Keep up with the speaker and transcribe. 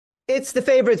It's the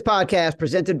Favorites podcast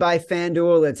presented by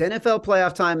FanDuel. It's NFL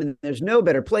playoff time, and there's no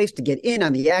better place to get in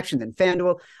on the action than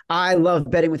FanDuel. I love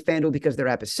betting with FanDuel because their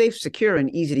app is safe, secure, and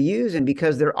easy to use, and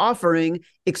because they're offering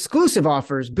exclusive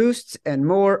offers, boosts, and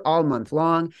more all month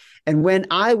long. And when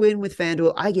I win with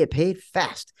FanDuel, I get paid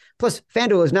fast. Plus,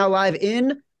 FanDuel is now live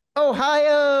in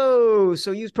Ohio.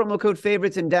 So use promo code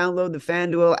favorites and download the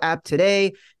FanDuel app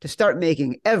today to start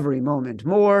making every moment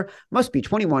more. Must be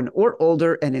 21 or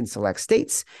older and in select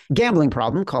states. Gambling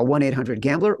problem? Call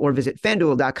 1-800-GAMBLER or visit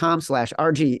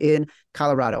FanDuel.com/RG in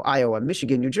Colorado, Iowa,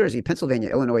 Michigan, New Jersey, Pennsylvania,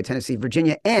 Illinois, Tennessee,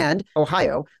 Virginia, and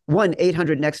Ohio.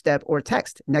 1-800-NEXT-STEP or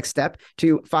text NEXT STEP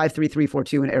to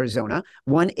 53342 in Arizona.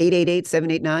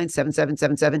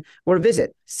 1-888-789-7777 or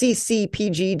visit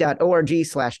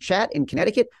ccpg.org/chat in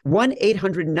Connecticut.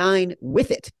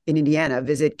 1-800-9-WITH-IT in Indiana.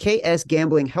 Visit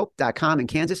ksgamblinghelp.com in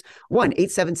Kansas.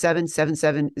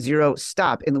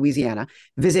 1-877-770-STOP in Louisiana.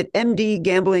 Visit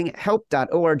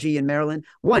mdgamblinghelp.org in Maryland.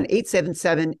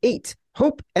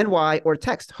 1-877-8-HOPE-NY or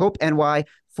text HOPE-NY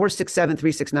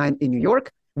 467-369 in New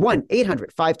York.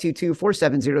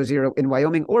 1-800-522-4700 in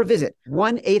Wyoming, or visit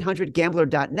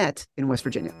 1-800-GAMBLER.net in West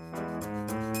Virginia.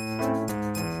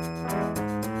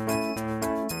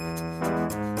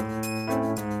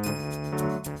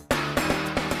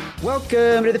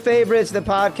 Welcome to The Favorites, the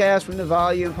podcast from the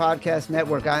Volume Podcast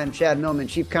Network. I am Chad Millman,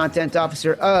 Chief Content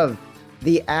Officer of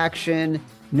the Action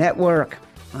Network.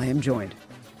 I am joined,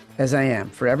 as I am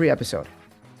for every episode,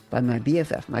 by my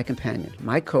BFF, my companion,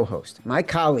 my co-host, my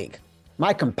colleague,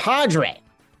 my compadre,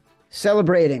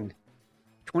 celebrating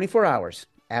 24 hours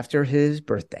after his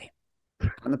birthday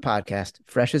on the podcast,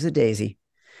 fresh as a daisy,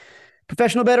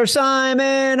 professional bettor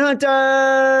Simon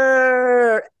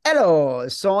Hunter. Hello,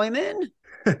 Simon.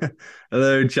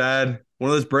 Hello, Chad.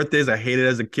 One of those birthdays I hated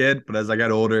as a kid, but as I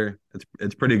got older,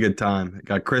 it's pretty good time. I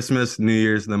got Christmas, New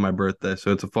Year's, and then my birthday,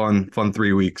 so it's a fun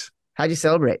 3 weeks. How'd you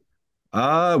celebrate?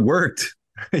 Worked.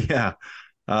 Yeah.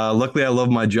 Luckily, I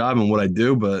love my job and what I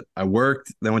do, but I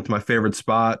worked, then went to my favorite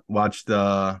spot, watched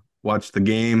the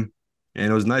game,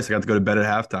 and it was nice. I got to go to bed at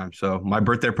halftime. So my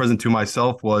birthday present to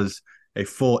myself was a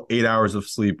full 8 hours of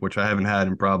sleep, which I haven't had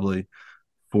in probably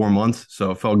 4 months.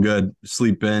 So it felt good.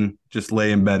 Sleep in, just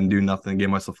lay in bed and do nothing. Gave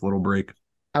myself a little break.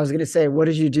 I was going to say, what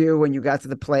did you do when you got to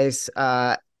the place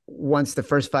once the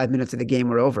first 5 minutes of the game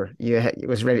were over? It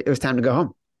was ready. It was time to go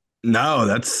home. No,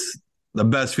 that's the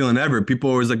best feeling ever. People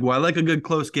always like, well, I like a good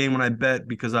close game when I bet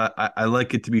because I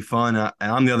like it to be fun.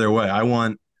 I'm the other way. I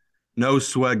want no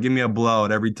sweat. Give me a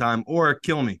blowout every time or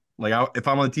kill me. Like if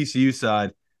I'm on the TCU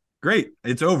side, great.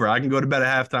 It's over. I can go to bed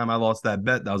at halftime. I lost that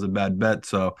bet. That was a bad bet.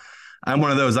 So I'm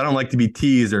one of those. I don't like to be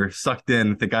teased or sucked in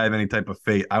and think I have any type of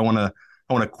fate. I want a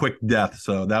quick death.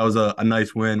 So that was a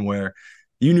nice win where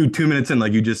you knew 2 minutes in,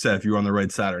 like you just said, if you were on the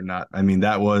right side or not. I mean,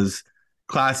 that was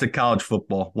classic college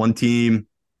football. One team.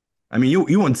 I mean,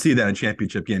 you wouldn't see that in a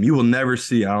championship game. You will never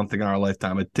see, I don't think in our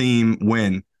lifetime, a team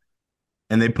win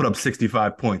and they put up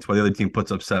 65 points while the other team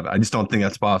puts up 7. I just don't think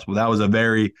that's possible. That was a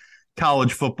very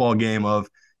college football game of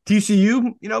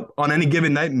TCU, on any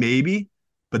given night, maybe.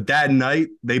 But that night,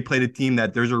 they played a team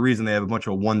that there's a reason they have a bunch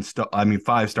of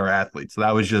 5-star athletes. So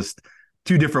that was just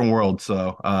two different worlds.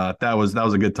 So that was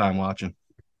a good time watching.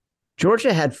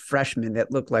 Georgia had freshmen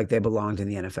that looked like they belonged in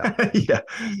the NFL. Yeah,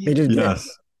 they just yes.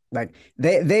 Did. Like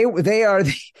they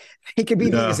could be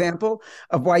the example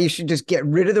of why you should just get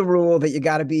rid of the rule that you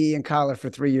got to be in college for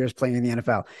 3 years playing in the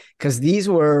NFL, because these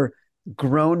were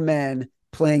grown men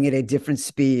playing at a different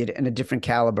speed and a different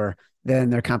caliber than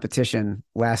their competition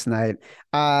last night.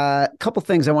 A couple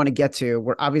things I want to get to.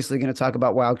 We're obviously going to talk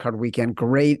about Wild Card Weekend.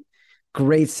 Great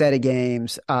set of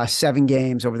games, 7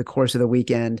 games over the course of the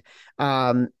weekend.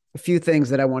 A few things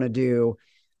that I want to do.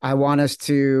 I want us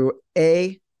to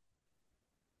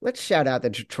let's shout out the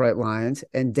Detroit Lions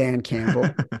and Dan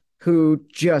Campbell, who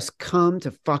just come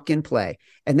to fucking play.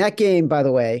 And that game, by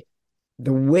the way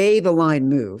the line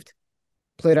moved,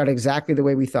 played out exactly the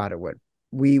way we thought it would.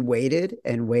 We waited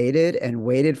and waited and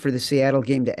waited for the Seattle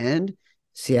game to end.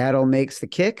 Seattle makes the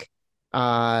kick.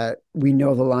 We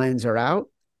know the Lions are out.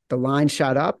 The line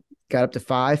shot up, got up to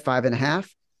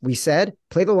 5.5. We said,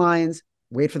 play the Lions,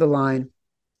 wait for the line.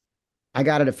 I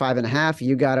got it at 5.5.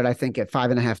 You got it, I think, at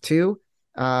 5.5 too.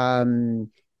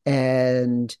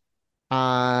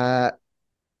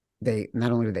 They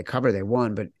not only did they cover, they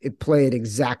won, but it played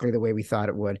exactly the way we thought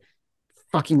it would.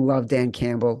 Fucking love Dan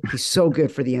Campbell. He's so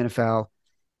good for the NFL.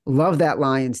 Love that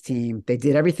Lions team. They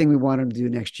did everything we wanted them to do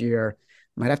next year.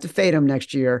 Might have to fade them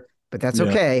next year, but that's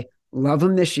okay. Love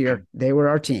them this year. They were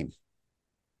our team.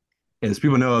 As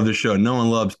people know of the show, no one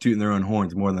loves tooting their own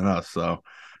horns more than us. So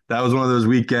that was one of those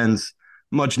weekends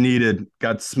much needed.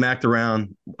 Got smacked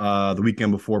around the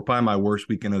weekend before, probably my worst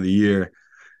weekend of the year,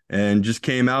 and just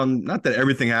came out. And not that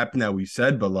everything happened that we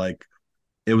said, but like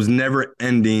it was never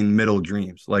ending middle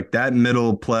dreams. Like that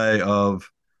middle play of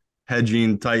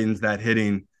hedging Titans, that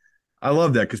hitting. I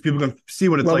love that because people can see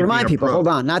what it's like. Remind people, hold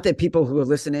on, not that people who are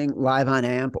listening live on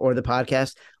AMP or the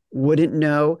podcast wouldn't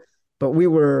know, but we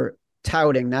were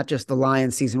touting not just the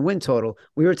Lions season win total,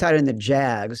 we were touting the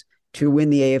Jags to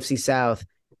win the AFC South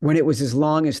when it was as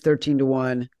long as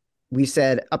 13-1. We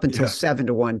said up until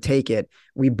 7-1, take it.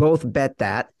 We both bet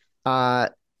that.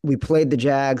 We played the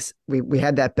Jags. We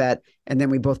had that bet, and then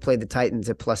we both played the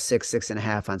Titans at +6,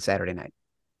 6.5 on Saturday night.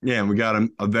 Yeah, and we got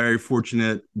a very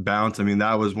fortunate bounce. I mean,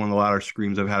 that was one of the louder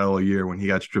screams I've had all year when he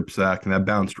got strip sacked, and that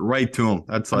bounced right to him.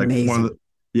 That's like amazing.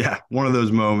 one of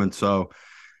those moments. So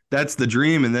that's the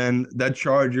dream. And then that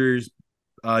Chargers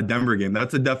Denver game,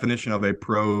 that's a definition of a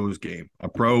pros game. A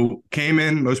pro came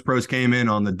in, most pros came in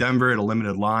on the Denver at a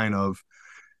limited line of,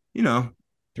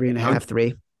 3.5,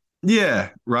 3. Yeah,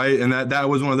 right. And that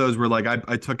was one of those where like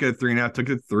I took it at 3.5, took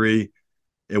it at 3.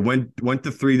 It went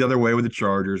to 3 the other way with the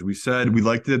Chargers. We said we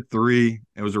liked it at 3.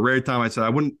 It was a rare time I said I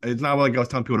wouldn't. It's not like I was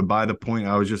telling people to buy the point.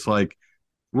 I was just like,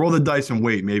 roll the dice and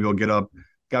wait. Maybe I'll get up.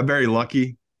 Got very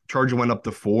lucky. Charger went up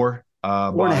to 4.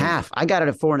 4.5. I got it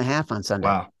at 4.5 on Sunday.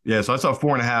 Wow. Yeah. So I saw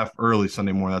 4.5 early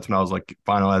Sunday morning. That's when I was like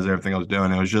finalizing everything I was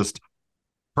doing. It was just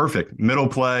perfect. Middle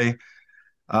play.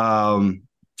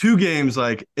 2 games.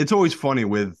 Like it's always funny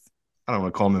with, I don't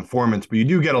want to call them informants, but you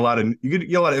do get a lot of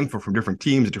info from different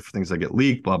teams, different things that get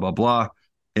leaked, blah, blah, blah.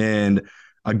 And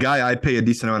a guy I pay a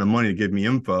decent amount of money to give me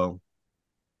info,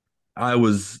 I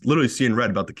was literally seeing red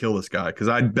about to kill this guy because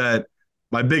I'd bet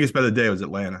my biggest bet of the day was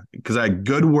Atlanta because I had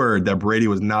good word that Brady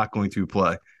was not going to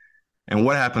play. And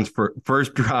what happens for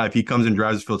first drive? He comes and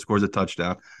drives his field, scores a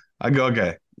touchdown. I go,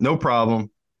 okay, no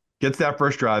problem. Gets that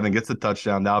first drive and gets the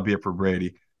touchdown. That'll be it for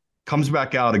Brady. Comes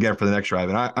back out again for the next drive.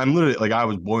 And I'm literally like, I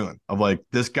was boiling of like,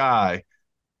 this guy,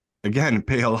 again,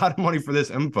 pay a lot of money for this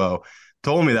info,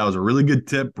 told me that was a really good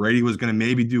tip. Brady was going to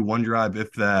maybe do one drive,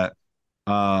 if that.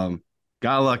 Got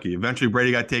lucky. Eventually,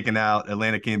 Brady got taken out.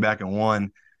 Atlanta came back and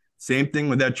won. Same thing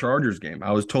with that Chargers game.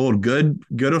 I was told good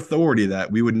authority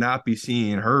that we would not be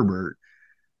seeing Herbert.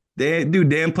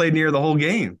 Dan played near the whole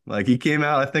game. Like he came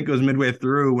out, I think it was midway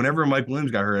through. Whenever Mike Williams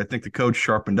got hurt, I think the coach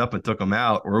sharpened up and took him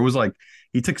out, or it was like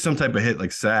he took some type of hit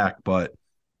like sack. But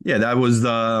yeah, that was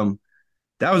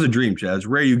a dream, Chaz.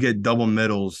 Rare you get double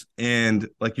middles, and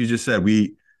like you just said,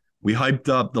 we hyped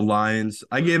up the Lions.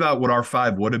 I gave out what our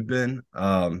 5 would have been.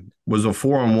 Was a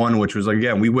 4-1, which was,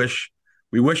 again, we wish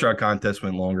our contest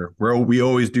went longer. We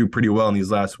always do pretty well in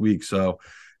these last weeks. So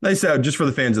nice out just for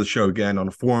the fans of the show, again, on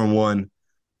a 4-1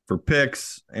 for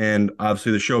picks. And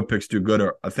obviously the show picks do good.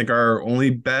 I think our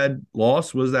only bad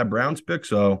loss was that Browns pick.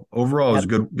 So overall, it was a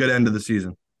good end of the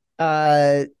season.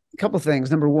 A couple things.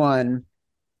 Number one,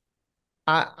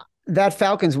 that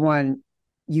Falcons one,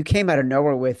 you came out of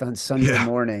nowhere with on Sunday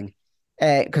morning.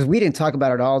 Because we didn't talk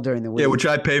about it all during the week. Yeah, which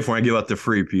I pay for. I give out to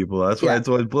free people. That's why it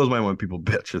always blows my mind when people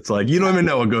bitch. It's like, you don't even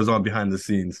know what goes on behind the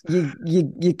scenes.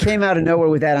 You came out of nowhere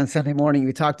with that on Sunday morning.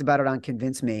 You talked about it on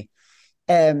Convince Me.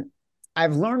 And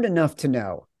I've learned enough to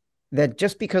know that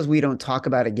just because we don't talk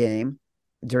about a game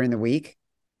during the week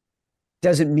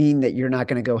doesn't mean that you're not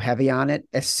going to go heavy on it.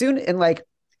 As soon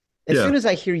as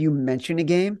I hear you mention a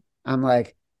game, I'm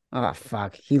like, oh,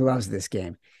 fuck, he loves this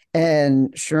game.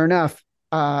 And sure enough,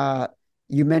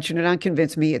 you mentioned it on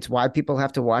Convince Me. It's why people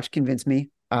have to watch Convince Me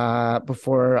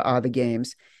before the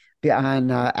games.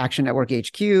 On Action Network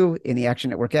HQ, in the Action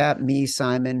Network app, me,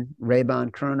 Simon,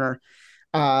 Raybon, Kroner.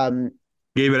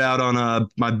 Gave it out on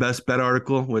my best bet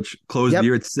article, which closed the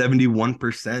year at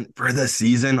 71% for the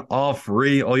season, all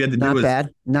free. All you had to do not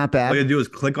bad. All you had to do is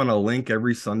click on a link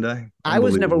every Sunday. I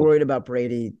was never worried about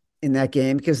Brady in that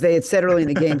game because they had said early in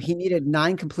the game he needed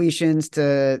 9 completions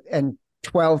and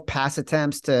 12 pass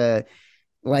attempts to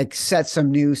like set some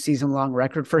new season-long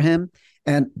record for him.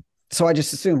 And so I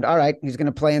just assumed, all right, he's going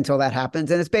to play until that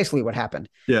happens. And it's basically what happened.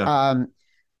 Yeah.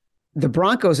 The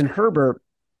Broncos and Herbert,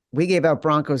 we gave out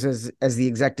Broncos as the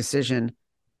exact decision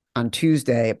on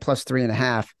Tuesday at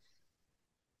 +3.5.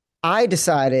 I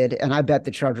decided, and I bet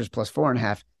the Chargers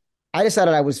 +4.5. I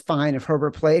decided I was fine if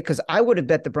Herbert played because I would have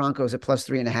bet the Broncos at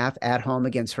 +3.5 at home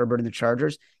against Herbert and the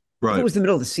Chargers. Right. It was the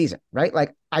middle of the season, right?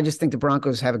 Like, I just think the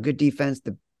Broncos have a good defense.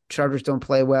 The Chargers don't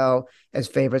play well as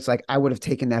favorites. Like, I would have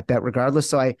taken that bet regardless.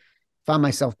 So I found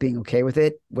myself being okay with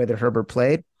it, whether Herbert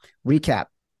played. Recap.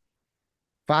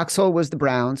 Foxhole was the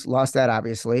Browns, lost that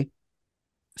obviously.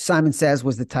 Simon Says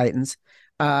was the Titans.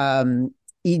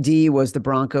 ED was the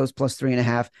Broncos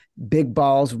 +3.5. Big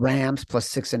Balls, Rams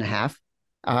 +6.5.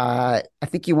 I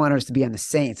think you wanted us to be on the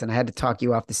Saints, and I had to talk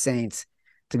you off the Saints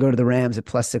to go to the Rams at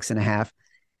 +6.5.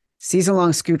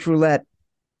 Season-long Scooch Roulette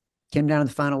came down in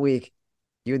the final week.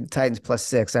 You had the Titans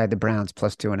 +6. I had the Browns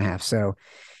 +2.5. So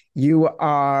you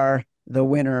are the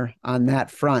winner on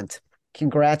that front.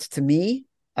 Congrats to me.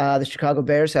 The Chicago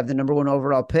Bears have the #1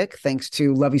 overall pick, thanks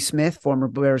to Lovie Smith, former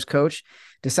Bears coach,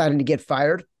 deciding to get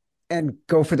fired and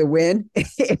go for the win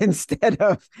instead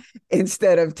of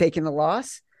taking the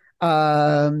loss.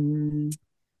 One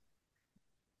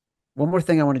more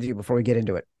thing I want to do before we get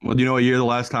into it. Well, do you know what year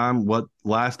what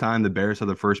last time the Bears had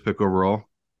the first pick overall?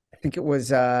 I think it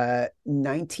was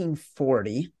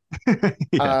 1940.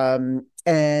 Yeah.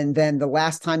 And then the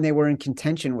last time they were in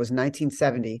contention was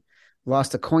 1970.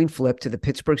 Lost a coin flip to the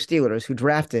Pittsburgh Steelers, who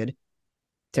drafted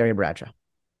Terry Bradshaw.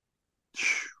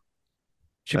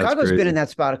 Chicago's been in that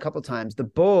spot a couple times. The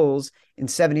Bulls in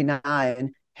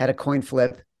 79 had a coin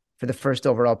flip for the first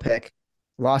overall pick,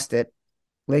 lost it.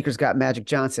 Lakers got Magic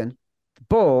Johnson. The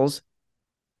Bulls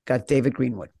got David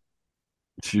Greenwood.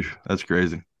 That's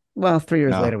crazy. Well, 4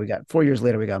 years later, we got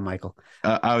Michael.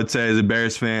 I would say as a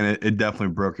Bears fan, it definitely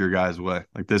broke your guys' way.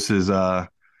 Like that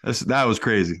was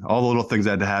crazy. All the little things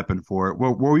that had to happen for it.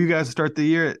 Where were you guys to start the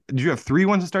year? Did you have 3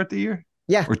 wins to start the year?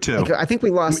 Yeah. Or 2? I think we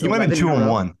lost. You might have been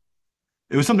 2-1.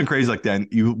 It was something crazy like that. And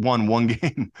you won 1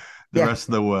 game the rest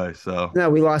of the way. So no,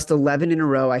 we lost 11 in a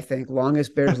row, I think.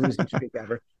 Longest Bears losing streak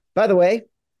ever. By the way,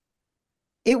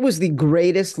 it was the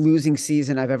greatest losing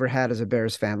season I've ever had as a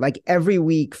Bears fan. Like every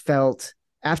week felt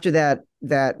after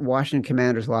that Washington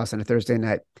Commanders loss on a Thursday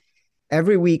night,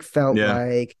 every week felt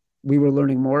like we were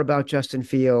learning more about Justin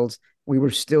Fields. We were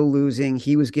still losing.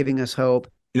 He was giving us hope.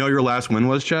 You know what your last win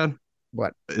was, Chad?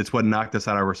 What? It's what knocked us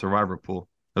out of our survivor pool.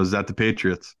 It was at the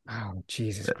Patriots. Oh,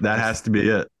 Jesus Christ. That has to be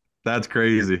it. That's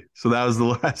crazy. So that was the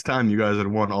last time you guys had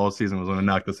won all season, was when it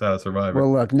knocked us out of survivor.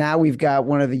 Well, look, now we've got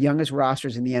one of the youngest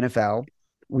rosters in the NFL.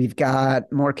 We've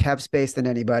got more cap space than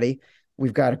anybody.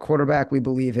 We've got a quarterback we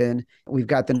believe in. We've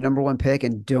got the #1 pick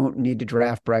and don't need to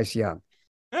draft Bryce Young.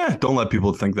 Don't let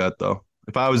people think that, though.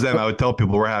 If I was them, I would tell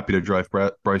people we're happy to draft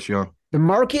Bryce Young. The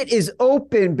market is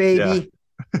open, baby.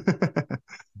 Yeah.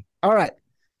 All right.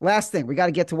 Last thing. We got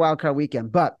to get to Wildcard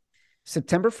Weekend. But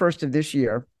September 1st of this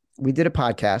year, we did a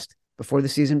podcast before the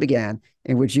season began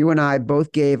in which you and I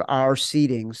both gave our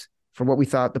seedings for what we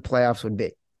thought the playoffs would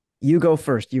be. You go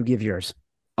first. You give yours.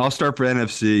 I'll start for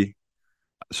NFC.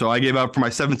 So I gave out for my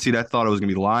 7th seed. I thought it was going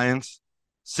to be Lions.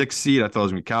 6th seed, I thought it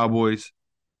was going to be Cowboys.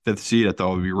 5th seed, I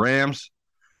thought it would be Rams.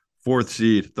 4th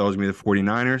seed, I thought it was going to be the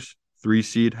 49ers. 3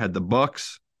 seed had the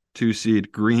Bucks. 2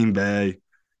 seed, Green Bay.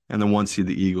 And then 1 seed,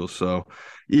 the Eagles. So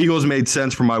Eagles made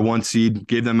sense for my 1 seed.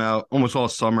 Gave them out almost all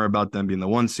summer about them being the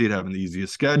 1 seed, having the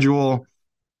easiest schedule.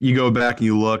 You go back and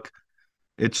you look.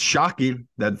 It's shocking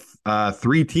that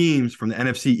 3 teams from the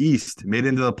NFC East made it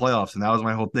into the playoffs. And that was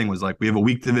my whole thing, was like, we have a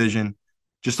weak division.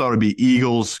 Just thought it'd be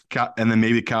Eagles and then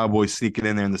maybe Cowboys sneaking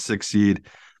in there in the 6th seed.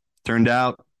 Turned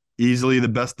out easily the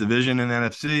best division in the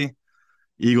NFC.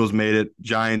 Eagles made it.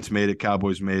 Giants made it.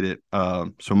 Cowboys made it.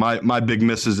 So my big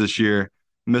misses this year,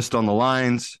 missed on the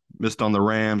Lions, missed on the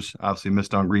Rams, obviously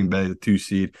missed on Green Bay, the 2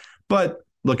 seed. But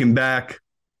looking back, I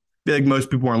feel like most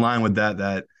people are in line with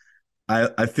that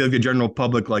I feel like the general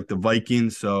public like the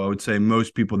Vikings. So I would say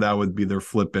most people, that would be their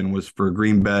flipping, was for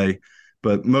Green Bay.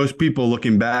 But most people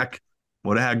looking back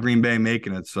would have had Green Bay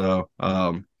making it. So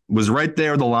was right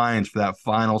there with the Lions for that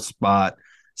final spot.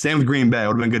 Same with Green Bay. It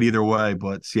would have been good either way.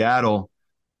 But Seattle,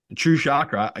 a true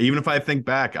shocker. Even if I think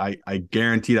back, I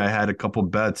guaranteed I had a couple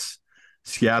bets.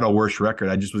 Seattle, worst record.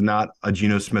 I just was not a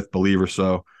Geno Smith believer.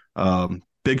 So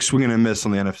big swing and a miss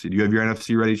on the NFC. Do you have your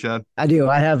NFC ready, Chad? I do.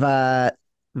 I have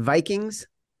Vikings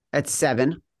at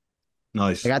 7.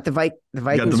 Nice. I got the Vikings. You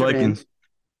got the Vikings.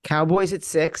 Cowboys at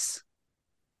 6.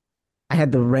 I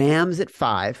had the Rams at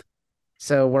 5.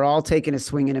 So we're all taking a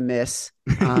swing and a miss.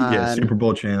 Yeah, Super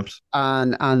Bowl champs.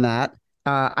 On that.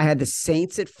 I had the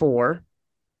Saints at 4.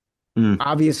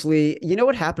 Obviously, you know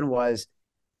what happened was,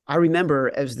 I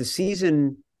remember as the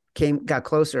season got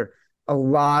closer, a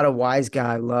lot of wise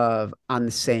guy love on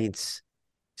the Saints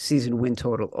season win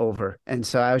total over. And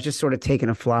so I was just sort of taking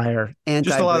a flyer.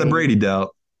 Just a lot of Brady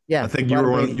doubt. Yeah. I think you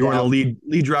were one of the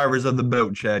lead drivers of the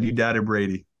boat, Chad. You doubted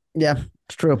Brady. Yeah,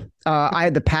 it's true. I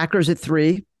had the Packers at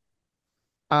 3.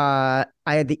 I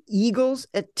had the Eagles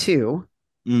at 2.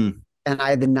 And I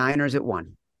had the Niners at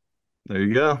 1. There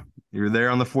you go. You were there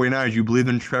on the 49ers. You believed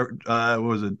in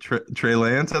Trey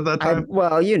Lance at that time?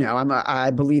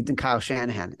 I believed in Kyle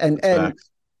Shanahan.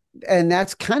 And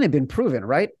that's kind of been proven,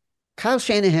 right? Kyle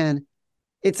Shanahan,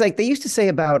 it's like they used to say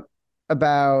about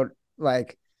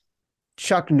like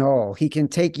Chuck Noll. He can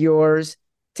take yours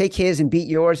take his and beat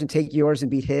yours and take yours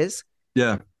and beat his.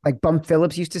 Yeah. Like Bum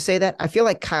Phillips used to say that. I feel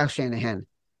like Kyle Shanahan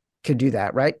could do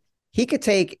that, right? He could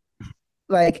take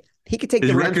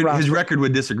his record. His record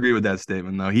would disagree with that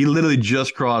statement, though. He literally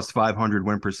just crossed 500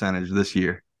 win percentage this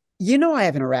year. You know, I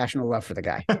have an irrational love for the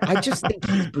guy. I just think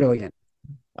he's brilliant.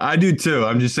 I do too.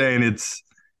 I'm just saying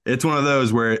it's one of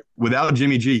those where without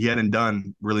Jimmy G, he hadn't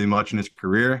done really much in his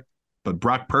career. But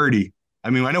Brock Purdy, I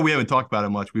mean, I know we haven't talked about it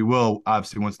much. We will,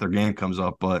 obviously, once their game comes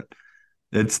up, but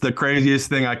it's the craziest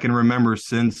thing I can remember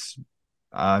since,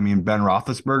 Ben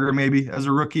Roethlisberger, maybe, as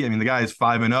a rookie. I mean, the guy is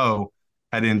 5-0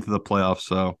 heading into the playoffs.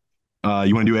 So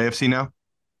you want to do AFC now?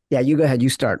 Yeah, you go ahead. You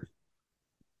start.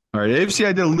 All right, AFC,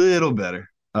 I did a little better.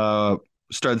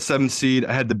 Started 7th seed.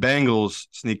 I had the Bengals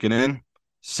sneaking in.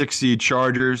 6 seed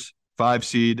Chargers. 5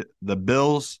 seed the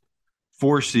Bills.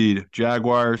 4 seed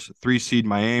Jaguars. 3 seed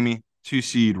Miami. 2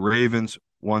 seed Ravens.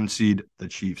 1 seed the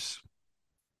Chiefs.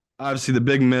 Obviously, the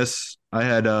big miss, I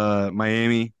had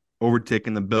Miami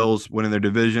overtaking the Bills, winning their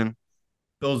division.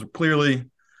 Bills clearly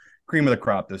cream of the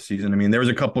crop this season. I mean, there was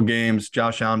a couple games.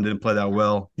 Josh Allen didn't play that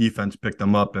well. Defense picked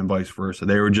them up and vice versa.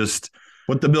 They were just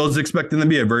what the Bills expected them to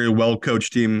be, a very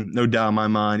well-coached team, no doubt in my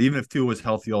mind. Even if Tua was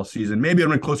healthy all season, maybe it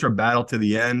would have been a closer battle to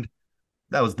the end.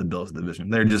 That was the Bills division.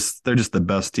 They're just the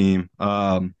best team.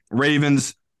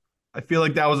 Ravens, I feel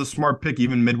like that was a smart pick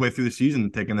even midway through the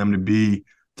season, taking them to be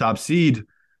top seed.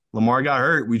 Lamar got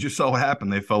hurt. We just saw what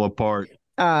happened. They fell apart.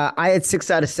 I had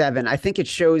 6 out of 7. I think it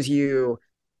shows you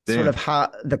sort of how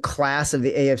the class of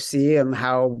the AFC and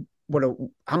how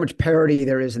much parity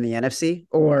there is in the NFC,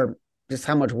 or just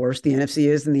how much worse the NFC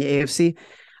is than the AFC.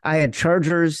 I had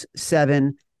Chargers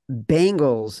 7,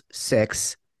 Bengals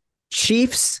 6,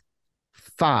 Chiefs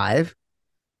 5.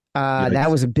 That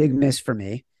was a big miss for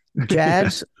me.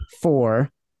 Jags 4.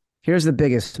 Here's the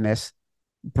biggest miss.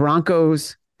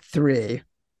 Broncos 3.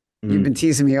 You've been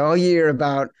teasing me all year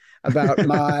about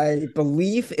my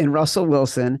belief in Russell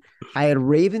Wilson. I had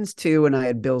Ravens 2 and I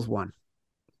had Bills 1.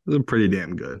 Those are pretty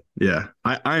damn good. Yeah.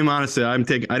 I'm honestly, I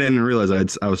didn't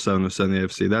realize I was 7 of 7 in the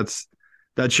AFC.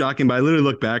 That's shocking, but I literally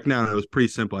look back now and it was pretty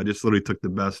simple. I just literally took the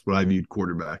best what I viewed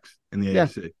quarterbacks in the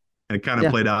AFC. And it kind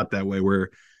of played out that way, where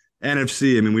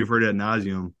NFC, I mean, we've heard it ad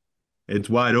nauseum.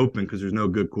 It's wide open because there's no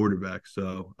good quarterback.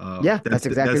 So that's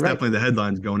exactly right. Definitely the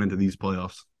headlines going into these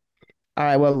playoffs. All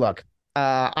right, well, look,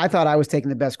 I thought I was taking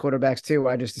the best quarterbacks too.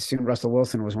 I just assumed Russell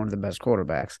Wilson was one of the best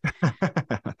quarterbacks.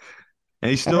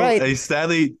 And he's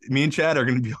sadly, me and Chad are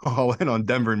going to be all in on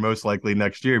Denver most likely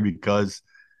next year because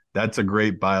that's a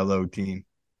great buy low team.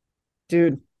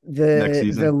 Dude,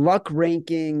 the luck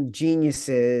ranking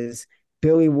geniuses,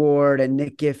 Billy Ward and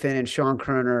Nick Giffen and Sean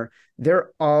Kerner,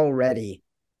 they're already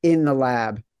in the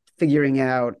lab figuring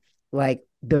out like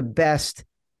the best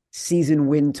season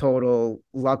win total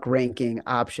luck ranking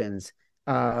options.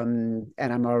 And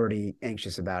I'm already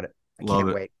anxious about it. I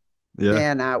can't wait. Yeah.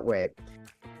 Cannot wait.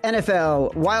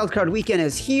 NFL Wildcard Weekend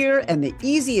is here, and the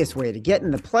easiest way to get in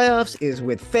the playoffs is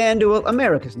with FanDuel,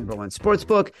 America's #1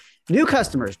 sportsbook. New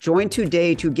customers join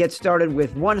today to get started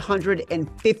with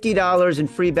 $150 in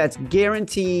free bets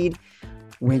guaranteed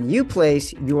when you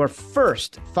place your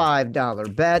first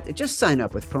 $5 bet. Just sign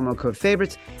up with promo code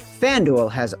favorites.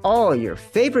 FanDuel has all your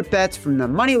favorite bets, from the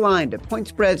money line to point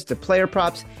spreads to player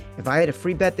props. If I had a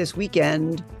free bet this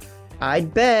weekend,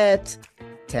 I'd bet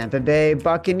Tampa Bay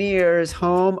Buccaneers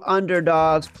home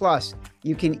underdogs. Plus,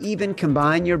 you can even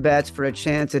combine your bets for a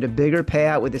chance at a bigger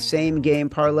payout with the same game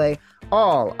parlay,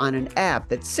 all on an app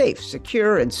that's safe,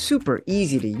 secure, and super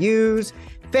easy to use.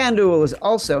 FanDuel is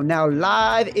also now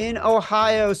live in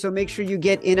Ohio, so make sure you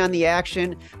get in on the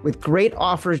action with great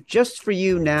offers just for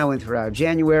you now and throughout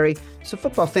January. So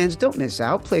football fans, don't miss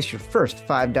out. Place your first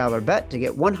 $5 bet to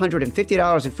get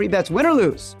 $150 in free bets, win or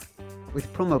lose,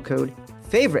 with promo code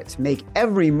favorites. Make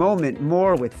every moment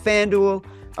more with FanDuel,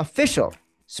 official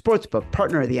sportsbook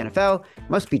partner of the NFL.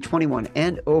 Must be 21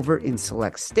 and over in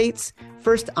select states.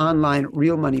 First online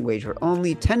real money wager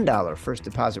only. $10 first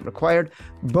deposit required.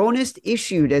 Bonus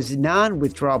issued as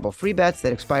non-withdrawable free bets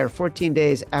that expire 14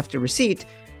 days after receipt.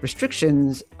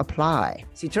 Restrictions apply.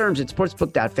 See terms at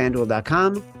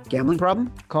sportsbook.fanduel.com. Gambling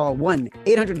problem? Call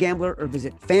 1-800-GAMBLER or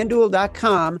visit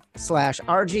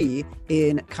fanduel.com/RG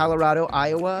in Colorado,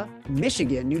 Iowa,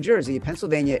 Michigan, New Jersey,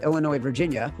 Pennsylvania, Illinois,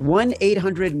 Virginia.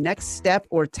 1-800-NEXT-STEP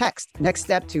or text NEXT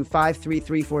STEP to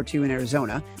 53342 in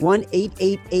Arizona.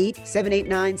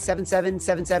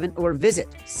 1-888-789-7777 or visit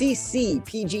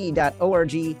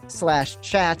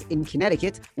ccpg.org/chat in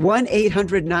Connecticut.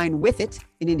 1-800-9-WITH-IT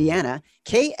in Indiana.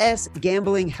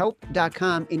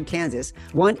 ksgamblinghelp.com in Kansas.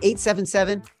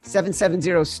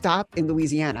 1-877-770-STOP in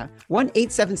Louisiana.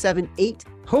 1-877-8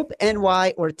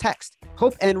 HOPE-NY or text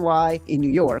HOPE-NY in New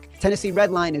York. Tennessee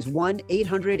Red Line is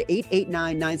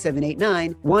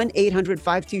 1-800-889-9789,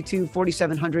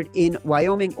 1-800-522-4700 in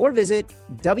Wyoming, or visit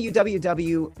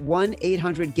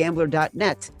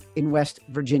www.1800gambler.net in West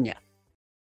Virginia.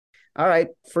 All right,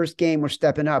 first game, we're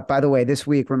stepping up. By the way, this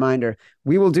week, reminder,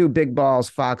 we will do Big Balls,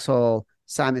 Foxhole,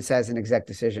 Simon Says, an exec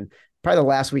decision. Probably the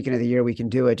last weekend of the year we can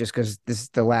do it, just because this is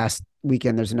the last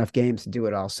weekend. There's enough games to do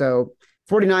it all. So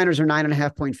 49ers are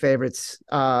 9.5-point favorites,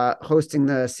 hosting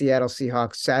the Seattle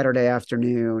Seahawks Saturday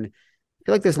afternoon. I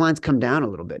feel like this line's come down a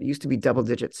little bit. It used to be double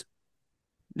digits.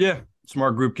 Yeah,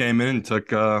 smart group came in and took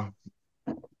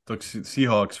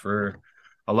Seahawks for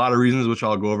a lot of reasons, which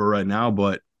I'll go over right now.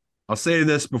 But I'll say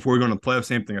this before we go into the playoffs.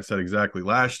 Same thing I said exactly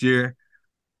last year.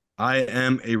 I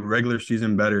am a regular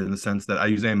season bettor in the sense that I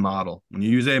use a model. When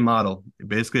you use a model,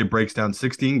 it breaks down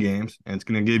 16 games, and it's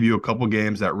going to give you a couple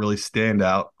games that really stand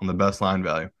out on the best line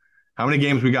value. How many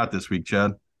games we got this week,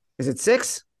 Chad? Is it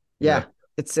 6? Yeah,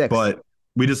 it's 6. But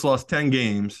we just lost 10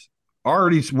 games.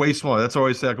 Already way smaller. That's what I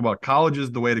always say about college is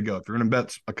the way to go. If you're going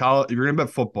to bet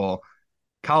football,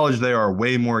 college, they are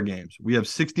way more games. We have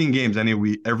 16 games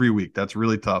every week. That's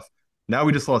really tough. Now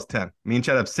we just lost 10. Me and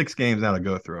Chad have 6 games now to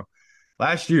go through.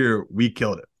 Last year, we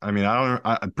killed it. I mean,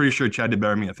 I'm pretty sure Chad did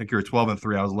better than me. I think you were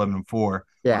 12-3. I was 11-4.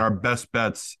 Yeah. On our best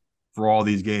bets for all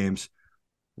these games.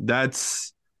 That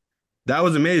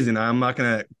was amazing. I'm not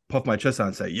going to puff my chest out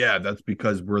and say, yeah, that's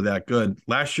because we're that good.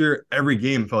 Last year, every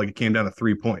game felt like it came down to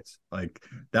 3 points. Like,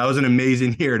 that was an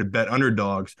amazing year to bet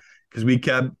underdogs because we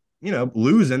kept,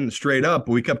 losing straight up,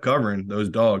 but we kept covering those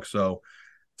dogs. So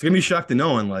it's going to be shocked to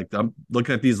knowing, like, I'm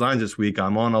looking at these lines this week.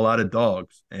 I'm on a lot of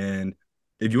dogs. And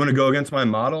if you want to go against my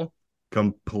model,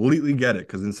 completely get it.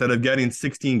 Because instead of getting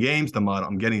 16 games to model,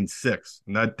 I'm getting 6.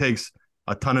 And that takes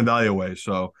a ton of value away.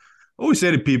 So I always say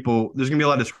to people, there's going to be a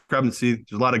lot of discrepancy.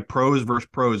 There's a lot of pros versus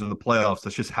pros in the playoffs.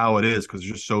 That's just how it is because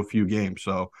there's just so few games.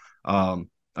 So a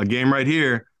game right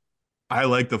here, I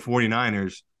like the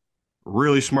 49ers.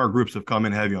 Really smart groups have come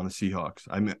in heavy on the Seahawks.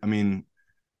 I mean,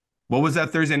 what was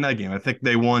that Thursday night game? I think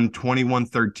they won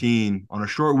 21-13 on a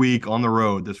short week on the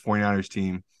road, this 49ers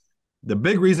team. The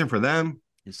big reason for them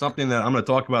is something that I'm going to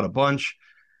talk about a bunch,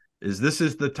 is this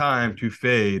is the time to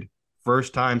fade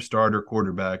first-time starter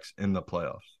quarterbacks in the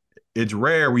playoffs. It's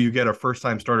rare where you get a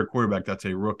first-time starter quarterback that's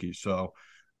a rookie. So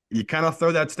you kind of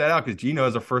throw that stat out because Geno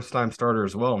is a first-time starter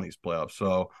as well in these playoffs.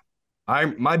 So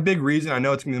my big reason, I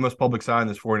know it's going to be the most public side in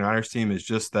this 49ers team, is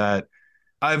just that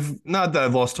I've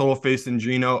lost total faith in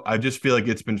Geno. I just feel like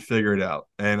it's been figured out.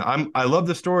 And I love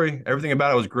the story. Everything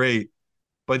about it was great.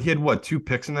 But he had, 2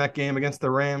 picks in that game against the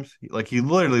Rams? Like, he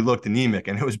literally looked anemic,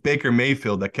 and it was Baker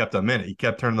Mayfield that kept him in it. He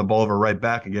kept turning the ball over right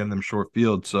back and getting them short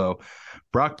field. So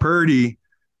Brock Purdy,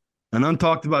 an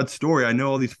untalked about story. I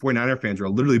know all these 49er fans are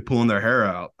literally pulling their hair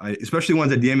out, especially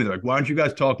ones at the end. They're like, why don't you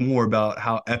guys talk more about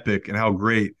how epic and how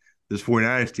great this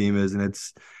 49ers team is? And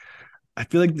I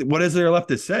feel like, what is there left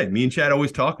to say? Me and Chad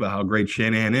always talk about how great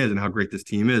Shanahan is and how great this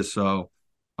team is. So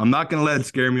I'm not going to let it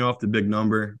scare me off the big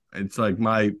number. It's like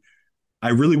I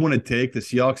really want to take the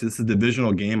Seahawks. It's a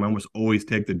divisional game. I almost always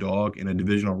take the dog in a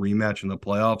divisional rematch in the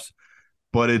playoffs.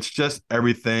 But it's just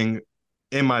everything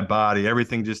in my body,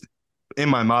 everything just in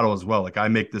my model as well. Like, I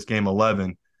make this game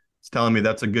 11. It's telling me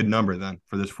that's a good number then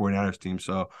for this 49ers team.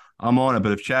 So I'm on it.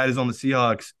 But if Chad is on the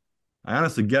Seahawks, I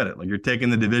honestly get it. Like, you're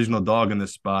taking the divisional dog in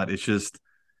this spot. It's just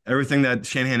everything that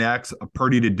Shanahan asks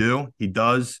Purdy to do, he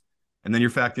does. And then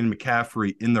you're factoring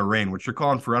McCaffrey in the rain, which you're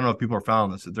calling for. I don't know if people are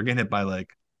following this. They're getting hit by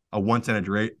like a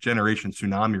once-in-a-generation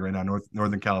tsunami right now,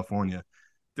 Northern California.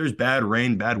 There's bad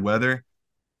rain, bad weather.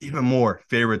 Even more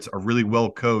favorites are really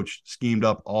well-coached,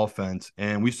 schemed-up offense.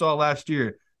 And we saw last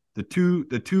year the 2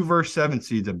 versus 7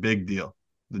 seed's a big deal.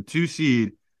 The 2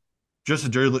 seed, Bills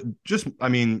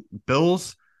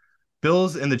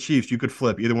and the Chiefs, you could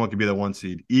flip. Either one could be the 1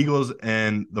 seed. Eagles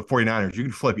and the 49ers, you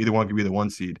could flip. Either one could be the 1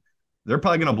 seed. They're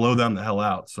probably going to blow them the hell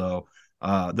out. So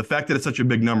the fact that it's such a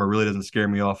big number really doesn't scare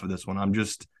me off of this one.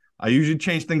 I usually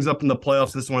change things up in the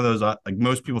playoffs. This is one of those, like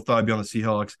most people thought I'd be on the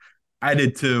Seahawks. I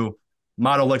did too.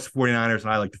 Model likes the 49ers, and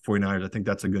I like the 49ers. I think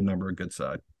that's a good number, a good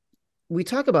side. We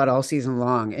talk about all season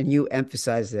long, and you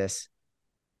emphasize this.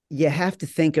 You have to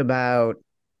think about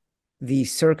the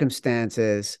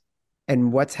circumstances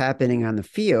and what's happening on the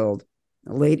field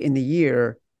late in the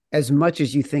year as much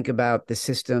as you think about the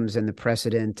systems and the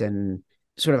precedent and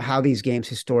sort of how these games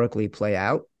historically play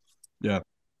out. Yeah.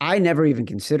 I never even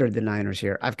considered the Niners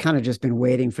here. I've kind of just been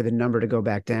waiting for the number to go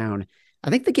back down.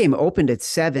 I think the game opened at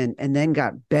 7 and then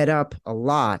got bet up a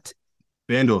lot.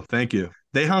 FanDuel, thank you.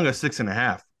 They hung a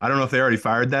 6.5. I don't know if they already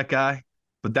fired that guy,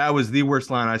 but that was the worst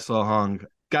line I saw hung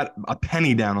got a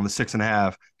penny down on the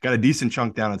 6.5, got a decent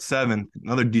chunk down at 7,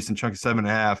 another decent chunk at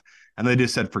 7.5, and they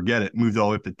just said forget it, moved all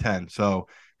the way up to 10. So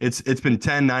it's been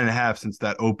 10, 9.5 since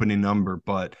that opening number.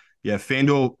 But yeah,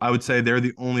 FanDuel, I would say they're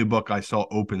the only book I saw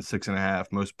open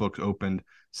 6.5. Most books opened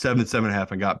 7,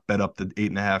 7.5, and got bet up to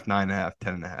 8.5, 9.5,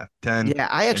 10.5, 10. Yeah,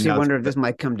 I And actually now it's wonder if this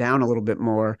might come down a little bit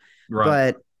more, right.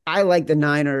 but I like the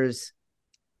Niners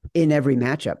in every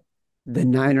matchup. The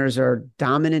Niners are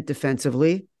dominant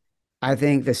defensively. I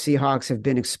think the Seahawks have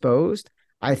been exposed.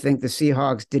 I think the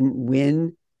Seahawks didn't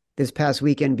win this past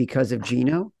weekend because of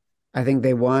Geno. I think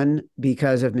they won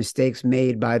because of mistakes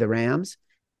made by the Rams.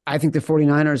 I think the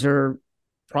 49ers are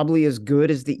probably as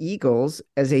good as the Eagles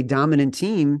as a dominant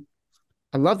team.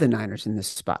 I love the Niners in this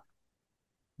spot.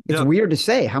 It's Yeah. weird to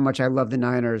say how much I love the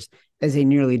Niners as a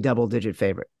nearly double-digit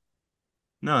favorite.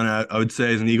 No, and I would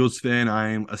say as an Eagles fan,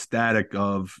 I'm ecstatic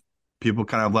of people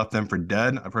kind of left them for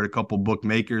dead. I've heard a couple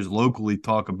bookmakers locally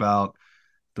talk about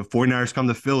the 49ers come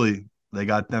to Philly. They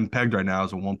got them pegged right now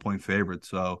as a 1-point favorite.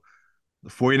 So the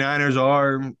 49ers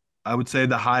are, I would say,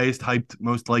 the highest hyped,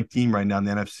 most liked team right now in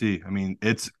the NFC. I mean,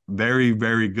 it's very,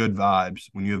 very good vibes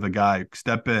when you have a guy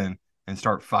step in and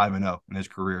start 5-0 in his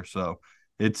career. So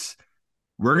it's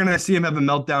we're gonna see him have a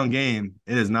meltdown game.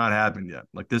 It has not happened yet.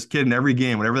 Like this kid in every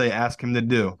game, whatever they ask him to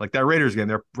do, like that Raiders game,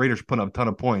 their Raiders put up a ton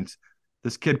of points.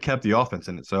 This kid kept the offense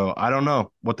in it. So I don't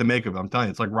know what to make of it. I'm telling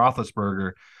you, it's like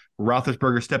Roethlisberger.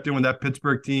 Roethlisberger stepped in with that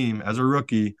Pittsburgh team as a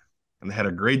rookie, and they had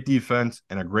a great defense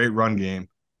and a great run game.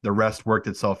 The rest worked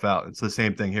itself out. It's the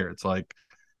same thing here. It's like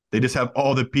they just have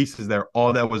all the pieces there.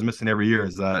 All that was missing every year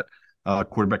is that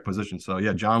quarterback position. So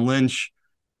yeah, John Lynch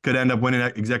could end up winning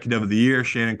executive of the year,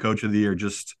 Shannon coach of the year,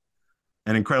 just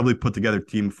an incredibly put together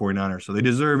team 49ers. So they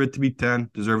deserve it to be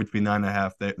 10, deserve it to be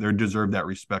 9.5. They deserve that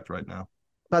respect right now.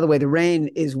 By the way, the rain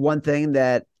is one thing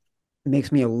that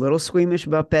makes me a little squeamish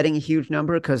about betting a huge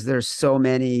number because there's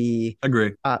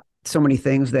Agree. so many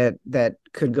things that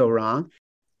could go wrong.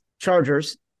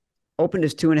 Chargers opened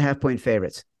as 2.5-point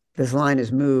favorites. This line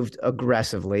is moved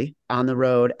aggressively on the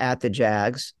road at the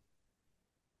Jags.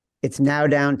 It's now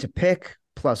down to pick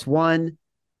 +1.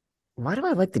 Why do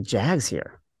I like the Jags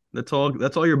here? That's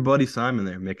all your buddy Simon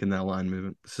there making that line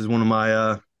movement. This is one of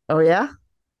my Oh yeah?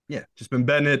 yeah, just been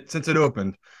betting it since it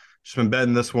opened. Just been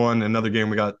betting this one. Another game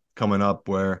we got coming up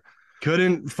where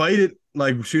couldn't fight it.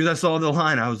 Like as soon as I saw the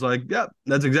line, I was like, "Yep,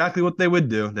 that's exactly what they would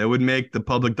do. They would make the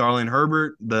public darling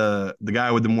Herbert, the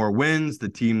guy with the more wins, the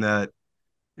team that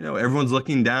everyone's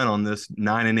looking down on this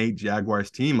 9-8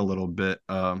 Jaguars team a little bit,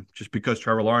 just because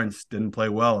Trevor Lawrence didn't play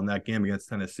well in that game against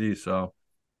Tennessee. So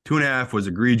 2.5 was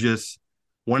egregious.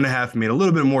 1.5 made a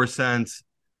little bit more sense.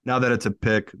 Now that it's a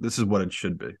pick, this is what it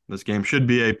should be. This game should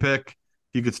be a pick.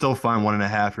 You could still find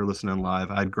 1.5. You're listening live.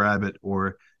 I'd grab it. Or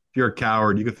if you're a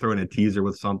coward, you could throw in a teaser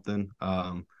with something.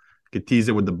 You could tease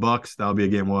it with the Bucks. That'll be a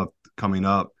game we'll have coming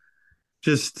up.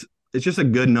 It's just a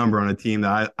good number on a team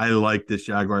that I like this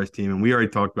Jaguars team. And we already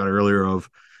talked about earlier of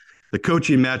the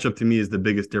coaching matchup to me is the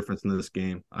biggest difference in this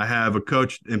game. I have a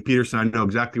coach in Peterson. I know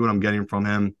exactly what I'm getting from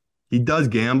him. He does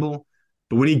gamble,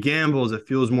 but when he gambles, it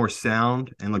feels more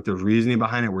sound and like there's reasoning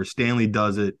behind it. Where Stanley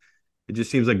does it, it just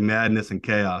seems like madness and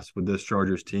chaos with this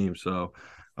Chargers team. So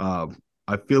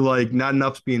I feel like not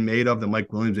enough's being made of the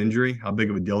Mike Williams injury, how big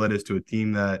of a deal that is to a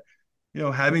team that,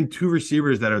 having two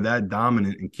receivers that are that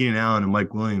dominant in Keenan Allen and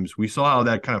Mike Williams, we saw how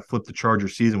that kind of flipped the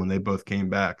Chargers season when they both came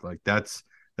back. Like that's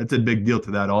a big deal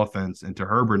to that offense and to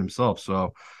Herbert himself.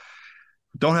 So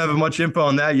don't have much info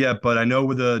on that yet, but I know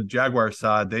with the Jaguar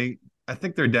side, I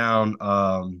think they're down.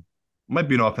 Might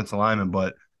be an offensive lineman,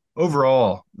 but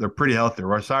overall they're pretty healthy.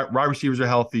 Wide receivers are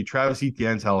healthy. Travis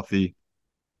Etienne's healthy,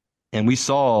 and we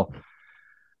saw.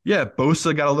 Yeah,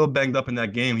 Bosa got a little banged up in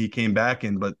that game. He came back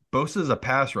in, but Bosa is a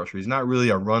pass rusher. He's not really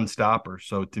a run stopper.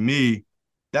 So to me,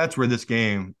 that's where this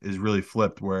game is really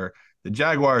flipped, where the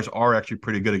Jaguars are actually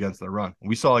pretty good against the run.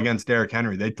 We saw against Derrick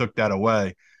Henry, they took that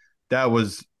away. That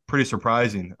was pretty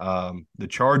surprising. The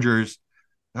Chargers,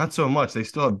 not so much. They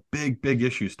still have big, big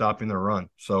issues stopping their run.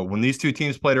 So when these two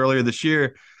teams played earlier this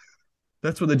year,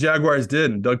 that's what the Jaguars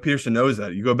did. And Doug Peterson knows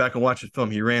that. You go back and watch the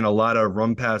film, he ran a lot of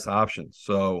run pass options.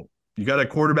 So you got a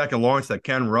quarterback in Lawrence that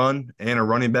can run and a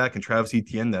running back in Travis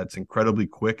Etienne that's incredibly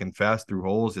quick and fast through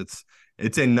holes. It's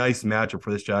a nice matchup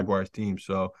for this Jaguars team.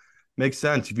 So makes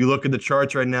sense. If you look at the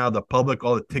charts right now, the public,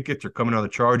 all the tickets are coming on the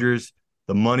Chargers.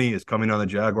 The money is coming on the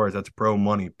Jaguars. That's pro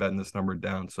money betting this number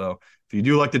down. So if you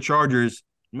do like the Chargers,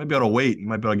 you might be able to wait. You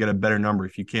might be able to get a better number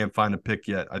if you can't find a pick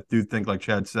yet. I do think, like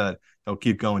Chad said, they'll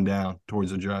keep going down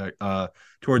towards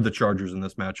the Chargers in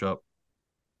this matchup.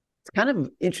 It's kind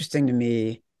of interesting to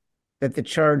me that the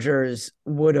Chargers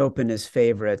would open as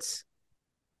favorites.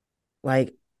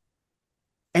 Like,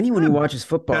 anyone who watches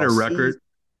football Better sees, record.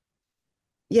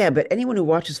 yeah, but anyone who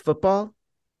watches football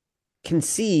can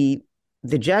see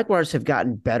the Jaguars have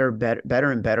gotten better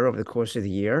and better over the course of the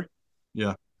year.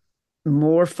 Yeah.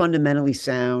 More fundamentally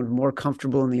sound, more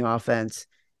comfortable in the offense.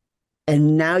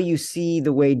 And now you see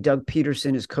the way Doug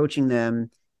Peterson is coaching them.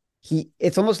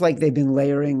 It's almost like they've been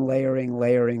layering,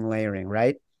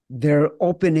 right? They're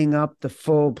opening up the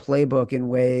full playbook in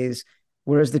ways,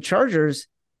 whereas the Chargers,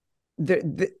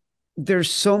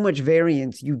 there's so much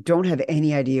variance. You don't have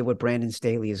any idea what Brandon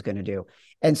Staley is going to do.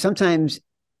 And sometimes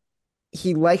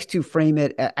he likes to frame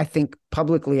it, I think,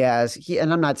 publicly as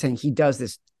and I'm not saying he does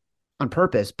this on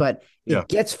purpose, but it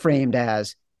gets framed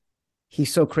as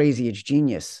he's so crazy, it's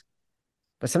genius.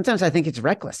 But sometimes I think it's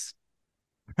reckless.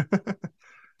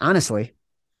 Honestly.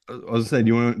 I was saying, do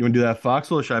you want to do that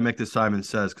Foxhole, or should I make this Simon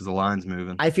Says because the line's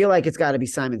moving? I feel like it's got to be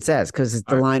Simon Says because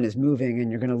the line is moving and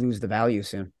you're going to lose the value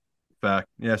soon. Fact.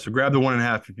 Yeah, so grab the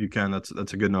 1.5 if you can. That's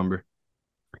a good number.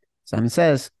 Simon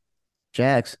Says,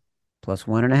 Jags plus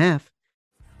 1.5.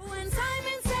 When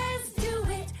Simon says do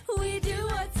it, we do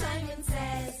what Simon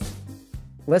says.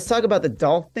 Let's talk about the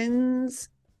Dolphins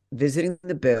visiting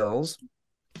the Bills.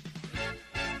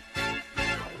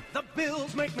 The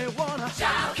Bills make me wanna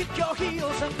shout, kick your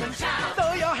heels up and shout,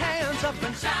 throw your hands up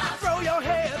and shout, throw your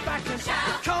head back and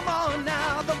shout. Come on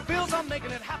now, the Bills are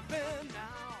making it happen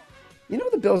now. You know,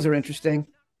 the Bills are interesting.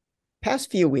 Past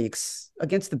few weeks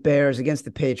against the Bears, against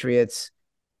the Patriots,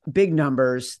 big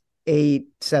numbers, 8,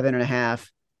 7.5,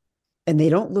 and they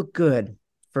don't look good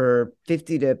for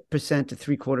 50% to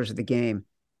 3/4 of the game.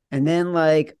 And then,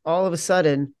 like, all of a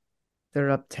sudden, they're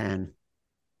up 10.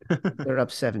 They're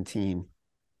up 17.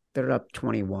 They're up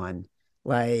 21.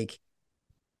 Like,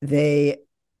 they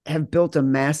have built a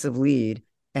massive lead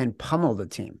and pummeled the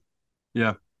team.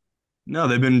 Yeah. No,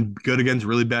 they've been good against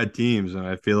really bad teams. And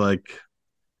I feel like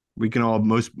we can all,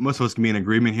 most of us can be in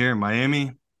agreement here.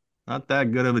 Miami, not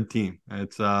that good of a team.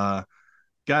 It's got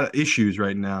issues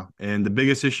right now. And the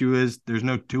biggest issue is there's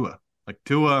no Tua. Like,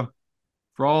 Tua,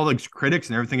 for all the critics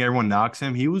and everything, everyone knocks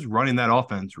him, he was running that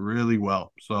offense really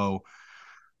well. So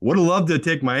would have loved to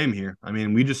take Miami here. I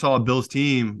mean, we just saw a Bills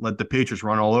team let the Patriots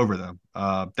run all over them.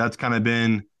 That's kind of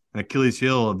been an Achilles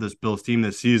heel of this Bills team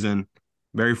this season.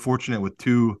 Very fortunate with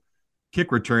 2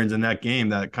 kick returns in that game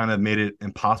that kind of made it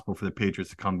impossible for the Patriots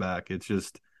to come back. It's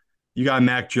just, you got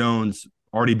Mac Jones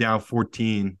already down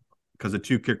 14 because of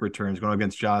 2 kick returns going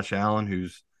against Josh Allen,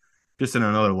 who's just in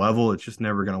another level. It's just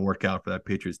never going to work out for that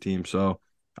Patriots team. So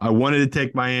I wanted to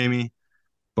take Miami,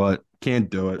 but can't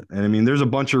do it. And I mean, there's a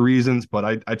bunch of reasons, but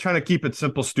I try to keep it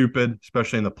simple, stupid,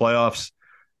 especially in the playoffs.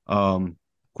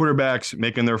 Quarterbacks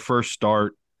making their first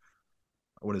start,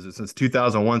 what is it, since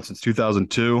 2001, since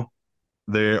 2002,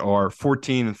 they are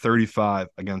 14-35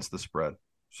 against the spread.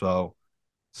 So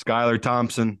Skylar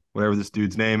Thompson, whatever this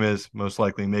dude's name is, most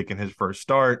likely making his first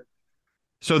start.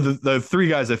 So the 3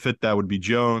 guys that fit that would be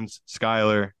Jones,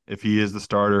 Skylar, if he is the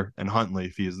starter, and Huntley,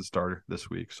 if he is the starter this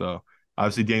week. So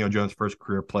obviously Daniel Jones' first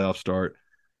career playoff start.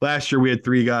 Last year we had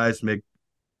 3 guys make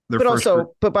their first.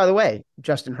 But by the way,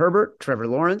 Justin Herbert, Trevor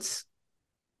Lawrence.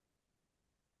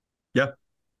 Yeah.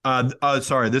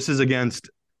 Sorry, this is against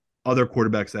other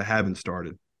quarterbacks that haven't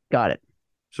started. Got it.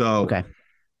 So okay,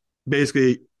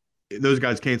 basically those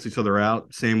guys cancel each other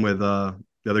out. Same with the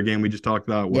other game we just talked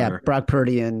about. Where, Brock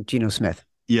Purdy and Geno Smith.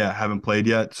 Yeah, haven't played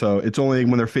yet. So it's only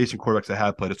when they're facing quarterbacks that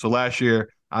have played it. So last year,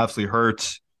 obviously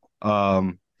Hurts,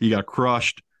 he got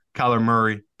crushed. Kyler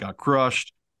Murray got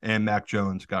crushed, and Mac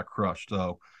Jones got crushed.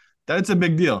 So that's a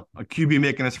big deal. A QB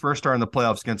making his first start in the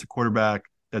playoffs against a quarterback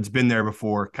that's been there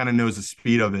before, kind of knows the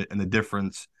speed of it and the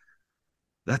difference.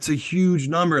 That's a huge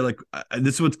number. Like,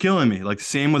 this is what's killing me. Like,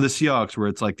 same with the Seahawks, where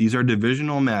it's like these are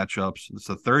divisional matchups. It's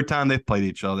the 3rd time they've played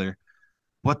each other.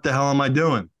 What the hell am I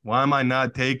doing? Why am I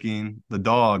not taking the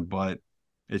dog? But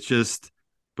it's just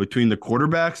between the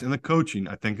quarterbacks and the coaching.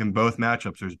 I think in both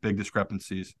matchups, there's big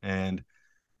discrepancies. And,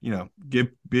 you know, give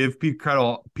Pete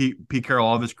Carroll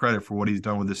all of his credit for what he's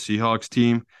done with the Seahawks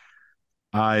team.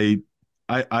 I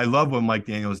love what Mike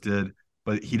Daniels did,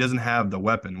 but he doesn't have the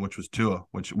weapon, which was Tua,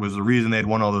 which was the reason they'd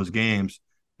won all those games.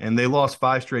 And they lost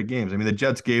 5 straight games. I mean, the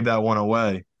Jets gave that one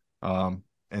away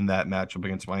in that matchup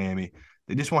against Miami.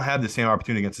 They just won't have the same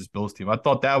opportunity against this Bills team. I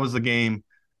thought that was the game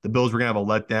the Bills were going to have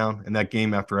a letdown in that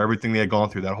game after everything they had gone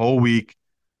through that whole week.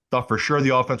 Thought for sure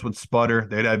the offense would sputter.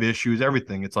 They'd have issues,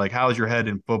 everything. It's like, how's your head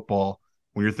in football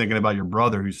when you're thinking about your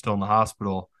brother who's still in the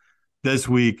hospital? This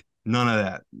week, none of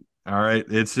that. All right?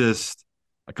 It's just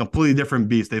a completely different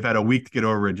beast. They've had a week to get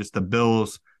over it. Just the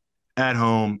Bills at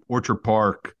home, Orchard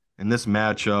Park, and this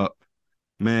matchup,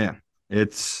 man,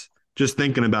 it's just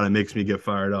thinking about it makes me get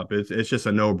fired up. It's just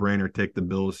a no-brainer. Take the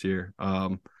Bills here.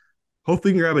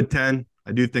 Hopefully you can grab a 10.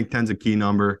 I do think 10's a key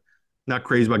number. Not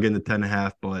crazy about getting the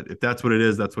 10.5, but if that's what it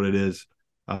is, that's what it is.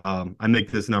 I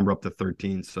make this number up to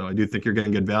 13. So I do think you're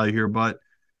getting good value here. But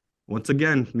once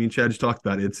again, me and Chad just talked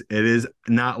about it. It is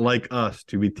not like us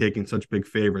to be taking such big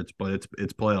favorites, but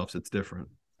it's playoffs. It's different.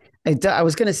 I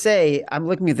was going to say, I'm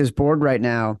looking at this board right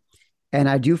now, and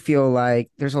I do feel like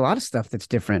there's a lot of stuff that's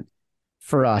different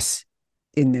for us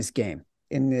in this game,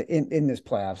 in this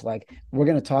playoffs. Like, we're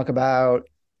going to talk about,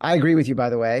 I agree with you, by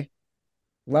the way.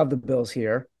 Love the Bills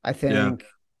here. I think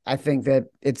that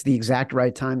it's the exact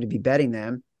right time to be betting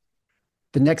them.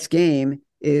 The next game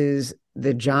is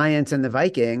the Giants and the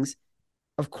Vikings.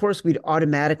 Of course, we'd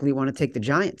automatically want to take the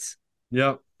Giants.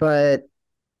 Yep. But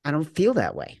I don't feel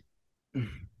that way.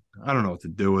 I don't know what to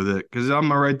do with it because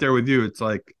I'm right there with you. It's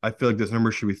like I feel like this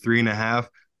number should be 3.5.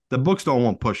 The books don't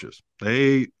want pushes.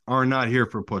 They are not here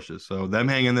for pushes. So them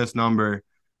hanging this number,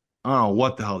 I don't know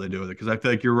what the hell they do with it because I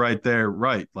feel like you're right there.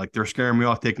 Right. Like they're scaring me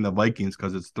off taking the Vikings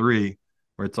because it's 3,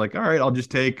 where it's like, all right, I'll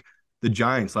just take the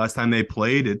Giants. Last time they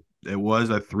played, it was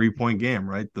a 3-point game,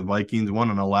 right? The Vikings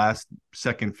won on a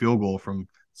last-second field goal from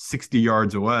 60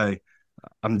 yards away.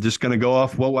 I'm just going to go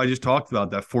off what I just talked about,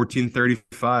 that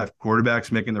 14-35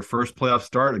 quarterbacks making their first playoff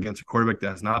start against a quarterback that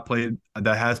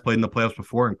has played in the playoffs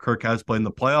before, and Kirk has played in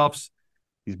the playoffs.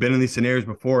 He's been in these scenarios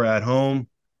before at home.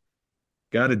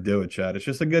 Got to do it, Chad. It's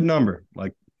just a good number.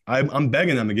 Like I'm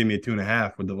begging them to give me a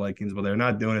 2.5 with the Vikings, but they're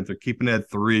not doing it. They're keeping it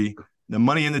at 3. The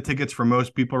money in the tickets for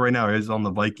most people right now is on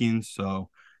the Vikings. So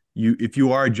if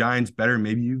you are a Giants better,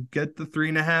 maybe you get the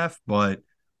 3.5, but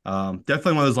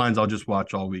definitely one of those lines I'll just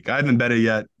watch all week. I haven't bet it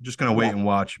yet. Just going to wait and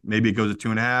watch. Maybe it goes to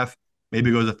 2.5. Maybe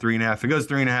it goes to 3.5. If it goes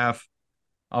 3.5,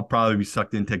 I'll probably be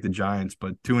sucked in and take the Giants,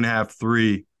 but 2.5,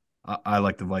 3, I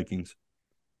like the Vikings.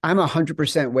 I'm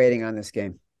 100% waiting on this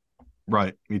game.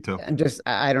 Right. Me too. And just,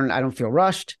 I don't feel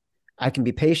rushed. I can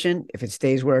be patient if it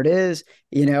stays where it is.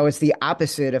 It's the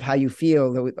opposite of how you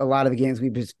feel that a lot of the games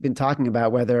we've just been talking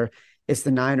about, whether it's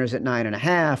the Niners at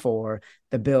 9.5 or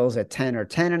the Bills at 10 or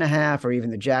 10.5, or even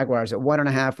the Jaguars at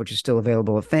 1.5, which is still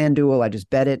available at FanDuel. I just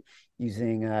bet it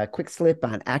using a quick slip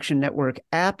on Action Network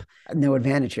app. No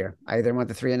advantage here. I either want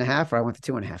the 3.5 or I want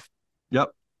the 2.5. Yep.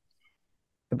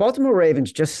 The Baltimore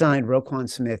Ravens just signed Roquan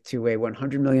Smith to a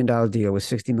 $100 million deal with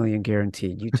 $60 million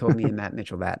guaranteed. You told me and Matt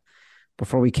Mitchell that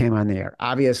before we came on the air.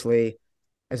 Obviously,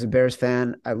 as a Bears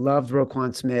fan, I loved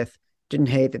Roquan Smith. Didn't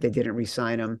hate that they didn't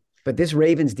re-sign him. But this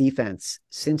Ravens defense,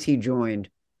 since he joined,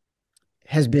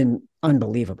 has been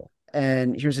unbelievable.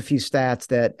 And here's a few stats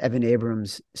that Evan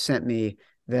Abrams sent me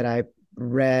that I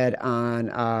read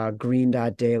on Green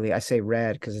Dot Daily. I say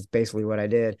read because it's basically what I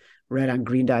did. Read on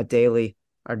Green Dot Daily,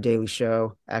 our daily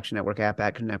show, Action Network app,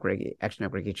 Action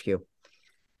Network HQ.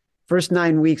 First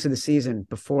 9 weeks of the season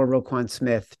before Roquan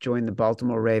Smith joined the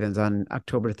Baltimore Ravens on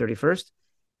October 31st,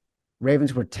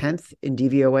 Ravens were 10th in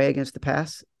DVOA against the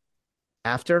pass.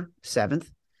 After,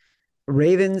 7th.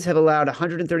 Ravens have allowed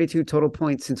 132 total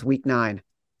points since week 9,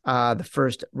 the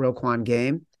first Roquan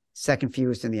game, second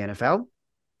fewest in the NFL,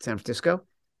 San Francisco,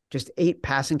 just 8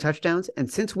 passing touchdowns. And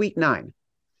since week 9,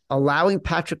 allowing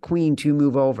Patrick Queen to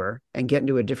move over and get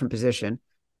into a different position,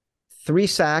 3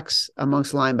 sacks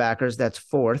amongst linebackers, that's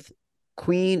 4th.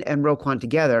 Queen and Roquan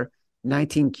together,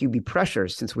 19 QB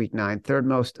pressures since week 9, third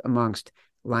most amongst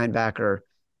linebacker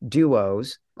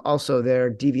duos. Also,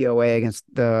 their DVOA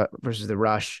versus the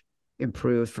rush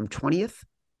improved from 20th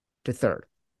to 3rd.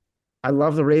 I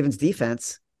love the Ravens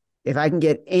defense. If I can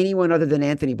get anyone other than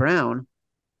Anthony Brown,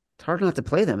 it's hard not to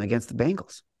play them against the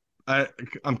Bengals.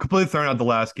 I'm completely thrown out the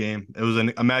last game. It was a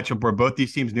matchup where both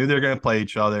these teams knew they were going to play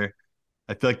each other.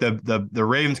 I feel like the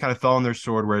Ravens kind of fell on their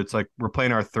sword where it's like we're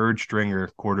playing our third stringer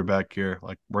quarterback here.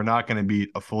 Like we're not going to beat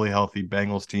a fully healthy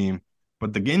Bengals team.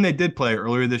 But the game they did play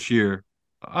earlier this year,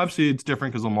 obviously it's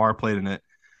different because Lamar played in it.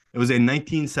 It was a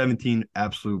 19-17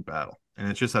 absolute battle. And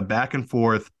it's just a back and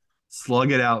forth,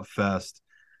 slug it out fest.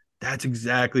 That's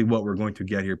exactly what we're going to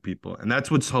get here, people. And that's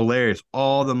what's hilarious.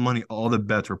 All the money, all the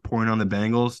bets are pouring on the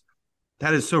Bengals.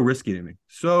 That is so risky to me.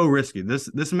 So risky. This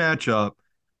matchup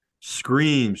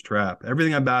screams trap.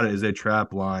 Everything about it is a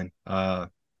trap line. The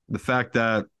fact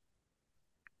that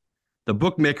the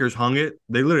bookmakers hung it,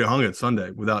 they literally hung it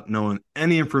Sunday without knowing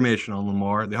any information on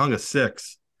Lamar. They hung a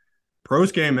 6.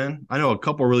 Pros came in. I know a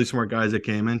couple of really smart guys that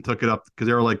came in, took it up because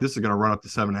they were like, this is going to run up to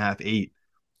 7.5, 8.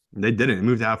 And they didn't. It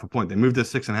moved half a point. They moved to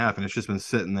 6.5, and it's just been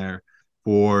sitting there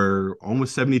for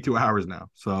almost 72 hours now.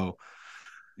 So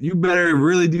you better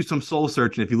really do some soul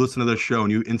searching if you listen to this show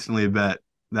and you instantly bet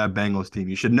that Bengals team.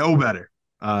 You should know better.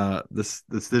 This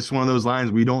is one of those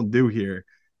lines we don't do here.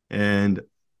 And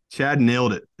Chad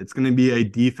nailed it. It's going to be a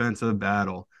defensive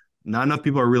battle. Not enough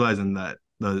people are realizing that.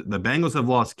 The Bengals have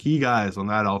lost key guys on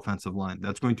that offensive line.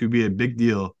 That's going to be a big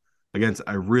deal against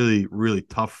a really, really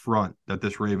tough front that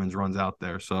this Ravens runs out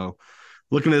there. So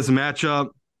looking at this matchup,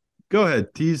 go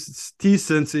ahead. Tease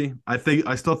Cincy.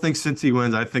 I still think Cincy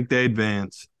wins. I think they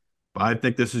advance. But I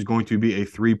think this is going to be a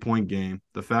 3-point game.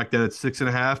 The fact that it's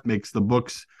 6.5 makes the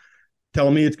books tell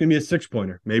me it's going to be a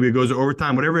 6-pointer. Maybe it goes to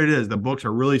overtime. Whatever it is, the books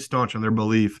are really staunch on their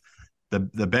belief. The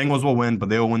Bengals will win, but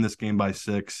they will win this game by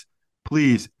 6.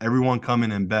 Please, everyone come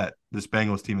in and bet this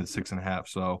Bengals team at 6.5.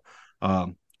 So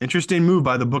interesting move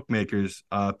by the bookmakers.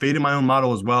 Faded my own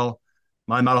model as well.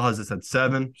 My model has this at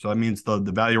 7. So that means the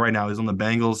value right now is on the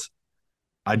Bengals.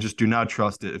 I just do not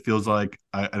trust it. It feels like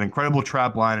an incredible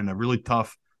trap line and a really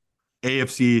tough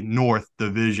AFC North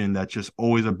division that's just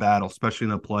always a battle, especially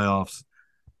in the playoffs.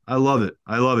 I love it.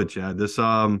 I love it, Chad. This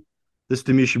to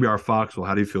me should be our Foxhole.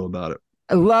 How do you feel about it?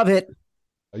 I love it.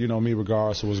 You know me,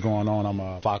 regardless of what's going on, I'm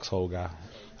a foxhole guy.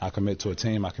 I commit to a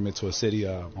team. I commit to a city.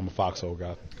 I'm a foxhole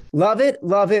guy. Love it.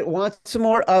 Love it. Want some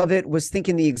more of it. Was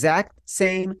thinking the exact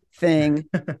same thing.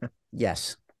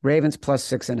 Yes. Ravens plus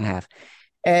 6.5.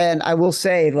 And I will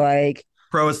say, like,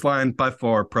 Proest line, by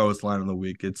far, Proest line of the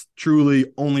week. It's truly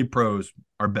only pros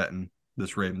are betting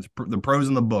this Ravens. The pros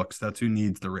in the books. That's who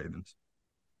needs the Ravens.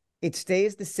 it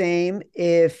stays the same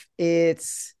if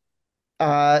it's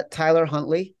Tyler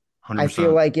Huntley. 100%. I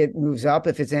feel like it moves up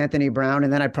if it's Anthony Brown,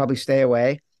 and then I'd probably stay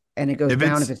away. And it goes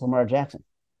down if it's Lamar Jackson.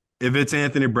 If it's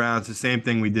Anthony Brown, it's the same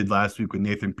thing we did last week when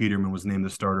Nathan Peterman was named the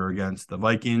starter against the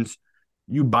Vikings.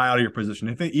 You buy out of your position.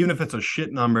 Even if it's a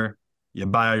shit number, you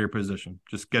buy out of your position.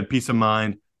 Just get peace of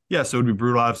mind. Yes, it would be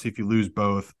brutal, obviously, if you lose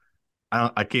both.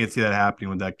 I can't see that happening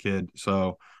with that kid.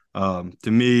 So,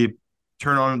 to me,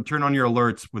 turn on your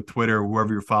alerts with Twitter,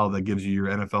 whoever you follow that gives you your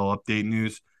NFL update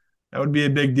news. That would be a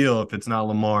big deal if it's not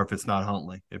Lamar, if it's not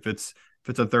Huntley. If it's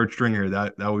a third stringer,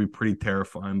 that would be pretty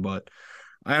terrifying. But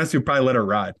I honestly would probably let it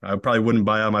ride. I probably wouldn't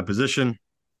buy out my position.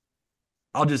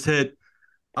 I'll just hit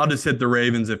the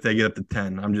Ravens if they get up to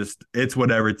 10. It's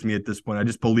whatever to me at this point. I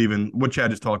just believe in what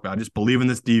Chad just talked about. I just believe in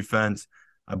this defense.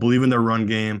 I believe in their run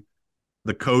game,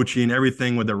 the coaching,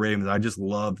 everything with the Ravens. I just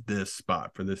love this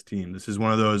spot for this team. This is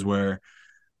one of those where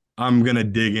I'm going to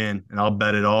dig in and I'll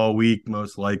bet it all week,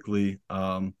 most likely.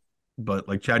 But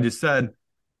like Chad just said,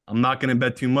 I'm not going to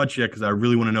bet too much yet because I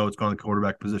really want to know what's going on the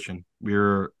quarterback position.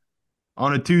 We're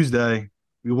on a Tuesday.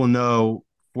 We will know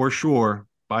for sure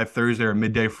by Thursday or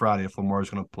midday Friday if Lamar is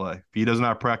going to play. If he does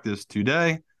not practice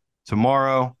today,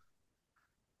 tomorrow,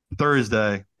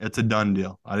 Thursday, it's a done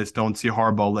deal. I just don't see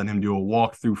Harbaugh letting him do a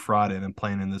walkthrough Friday and then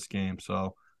playing in this game.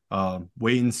 So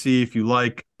wait and see if you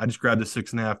like. I just grabbed the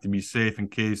 6.5 to be safe in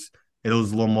case it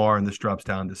was Lamar and this drops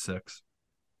down to 6.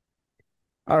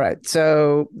 All right.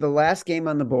 So the last game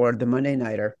on the board, the Monday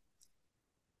Nighter,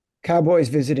 Cowboys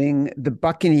visiting the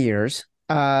Buccaneers.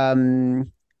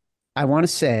 I want to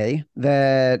say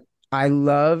that I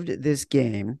loved this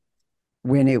game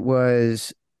when it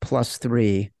was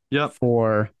 +3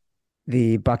 for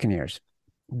the Buccaneers.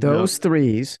 Those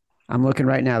threes, I'm looking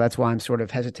right now. That's why I'm sort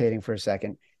of hesitating for a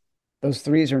second. Those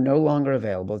threes are no longer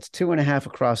available. It's 2.5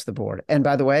 across the board. And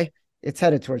by the way, it's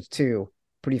headed towards 2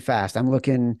 pretty fast. I'm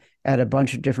looking at a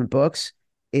bunch of different books.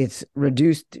 It's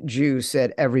reduced juice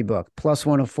at every book.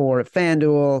 +104 at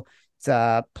FanDuel. It's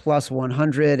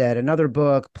 +100 at another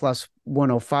book,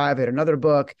 +105 at another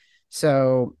book.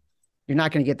 So you're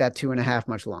not going to get that 2.5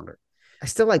 much longer. I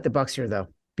still like the Bucs here, though,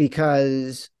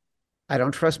 because I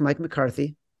don't trust Mike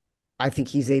McCarthy. I think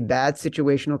he's a bad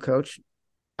situational coach.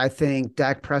 I think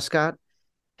Dak Prescott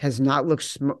has not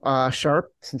looked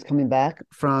sharp since coming back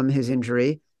from his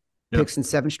injury. Picks in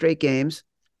 7 straight games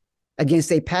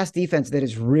against a pass defense that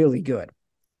is really good.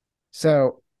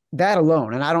 So that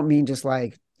alone, and I don't mean just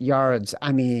like yards,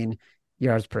 I mean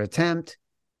yards per attempt,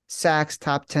 sacks,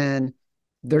 top 10.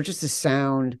 They're just a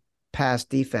sound pass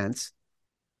defense.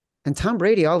 And Tom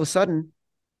Brady all of a sudden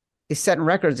is setting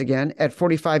records again at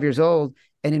 45 years old.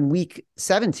 And in week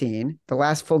 17, the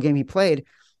last full game he played,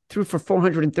 threw for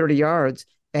 430 yards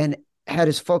and had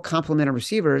his full complement of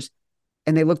receivers,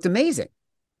 and they looked amazing.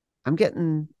 I'm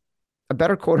getting a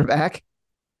better quarterback,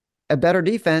 a better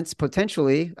defense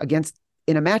potentially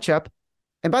in a matchup.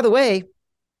 And by the way,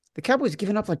 the Cowboys have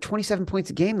given up like 27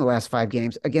 points a game the last 5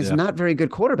 games against not very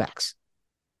good quarterbacks.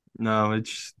 No,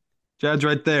 it's Chad's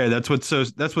right there. That's what's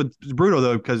brutal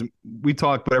though, because we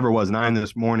talked whatever it was 9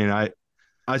 this morning.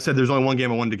 I said there's only one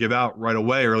game I wanted to give out right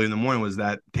away early in the morning was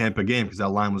that Tampa game because that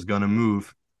line was going to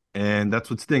move. And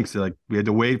that's what stinks. Like we had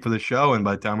to wait for the show, and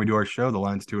by the time we do our show, the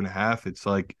line's 2.5. It's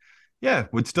like, yeah,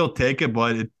 would still take it,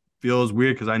 but feels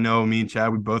weird because I know me and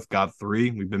Chad, we both got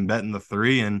 3. We've been betting the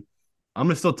 3, and I'm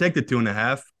gonna still take the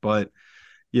 2.5. But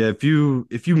yeah, if you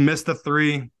miss the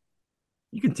 3,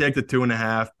 you can take the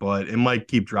 2.5, but it might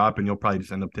keep dropping. You'll probably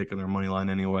just end up taking their money line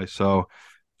anyway. So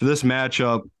for this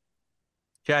matchup,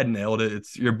 Chad nailed it.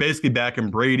 You're basically backing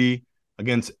Brady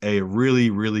against a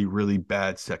really, really, really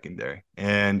bad secondary.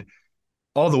 And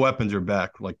all the weapons are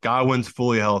back. Like Godwin's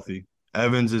fully healthy.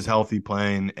 Evans is healthy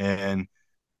playing. And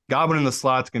Godwin in the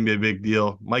slot's going to be a big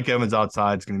deal. Mike Evans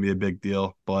outside is going to be a big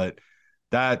deal. But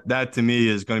that to me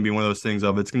is going to be one of those things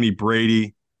of it's going to be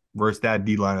Brady versus that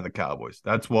D-line of the Cowboys.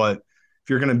 That's what – if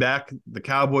you're going to back the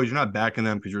Cowboys, you're not backing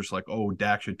them because you're just like, oh,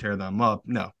 Dak should tear them up.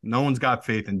 No one's got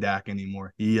faith in Dak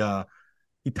anymore. He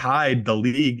tied the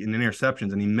league in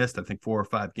interceptions, and he missed, I think, 4 or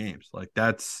 5 games. Like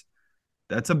that's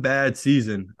a bad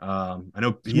season. I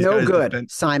know he's no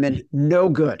good, Simon. No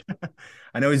good.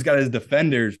 I know he's got his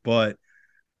defenders, but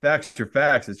facts are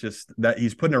facts. It's just that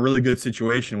he's put in a really good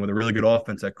situation with a really good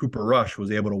offense that Cooper Rush was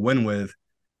able to win with.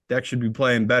 Dak should be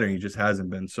playing better. He just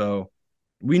hasn't been. So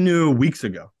we knew weeks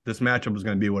ago this matchup was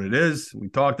going to be what it is. We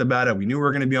talked about it. We knew we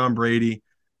were going to be on Brady.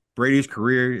 Brady's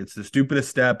career, it's the stupidest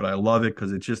stat, but I love it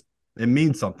because it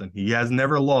means something. He has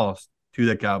never lost to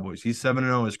the Cowboys. He's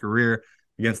 7-0 in his career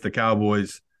against the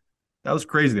Cowboys. That was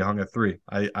crazy. They hung at 3.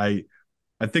 I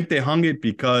think they hung it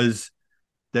because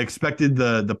they expected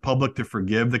the public to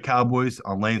forgive the Cowboys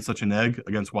on laying such an egg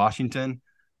against Washington.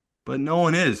 But no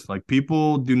one is. Like,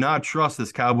 people do not trust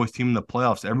this Cowboys team in the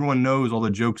playoffs. Everyone knows all the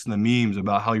jokes and the memes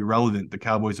about how irrelevant the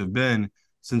Cowboys have been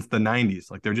since the 90s.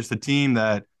 Like, they're just a team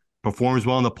that performs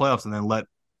well in the playoffs and then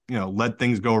let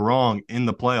things go wrong in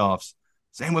the playoffs.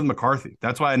 Same with McCarthy.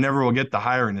 That's why I never will get the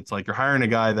hiring. It's like you're hiring a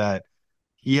guy that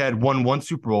he had won 1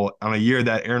 Super Bowl on a year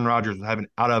that Aaron Rodgers was having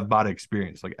out-of-body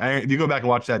experience. Like, if you go back and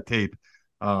watch that tape,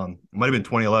 it might have been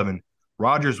 2011.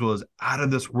 Rodgers was out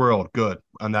of this world good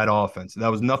on that offense.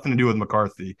 That was nothing to do with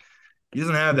McCarthy. He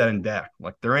doesn't have that in Dak.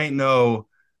 Like, there ain't no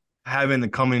having the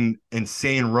coming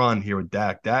insane run here with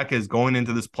Dak. Dak is going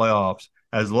into this playoffs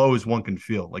as low as one can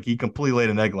feel. Like, he completely laid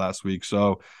an egg last week.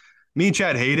 So me and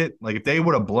Chad hate it. Like, if they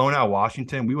would have blown out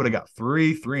Washington, we would have got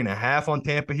 3.5 on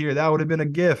Tampa here. That would have been a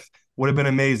gift. Would have been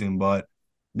amazing. But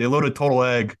they loaded total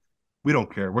egg. We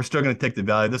don't care. We're still going to take the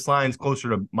value. This line's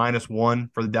closer to -1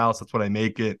 for the Dallas. That's what I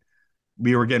make it.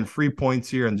 We were getting free points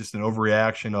here and just an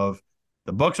overreaction of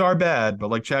the Bucs are bad, but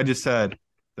like Chad just said,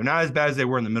 they're not as bad as they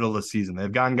were in the middle of the season.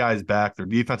 They've gotten guys back. Their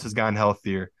defense has gotten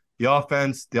healthier. The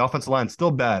offensive line is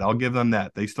still bad. I'll give them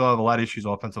that. They still have a lot of issues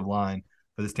offensive line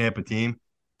for this Tampa team,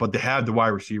 but they have the wide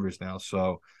receivers now.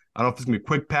 So I don't know if it's going to be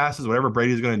quick passes, whatever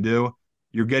Brady's going to do.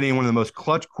 You're getting one of the most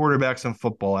clutch quarterbacks in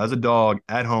football as a dog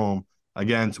at home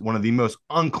against one of the most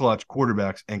unclutch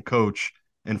quarterbacks and coach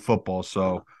in football.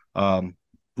 So,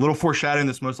 a little foreshadowing,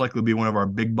 this most likely will be one of our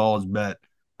big balls bet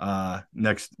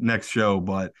next show,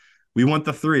 but we want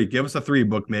the 3. Give us a 3,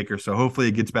 bookmaker. So hopefully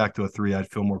it gets back to a 3.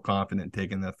 I'd feel more confident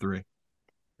taking that 3.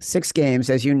 6 games,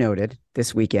 as you noted,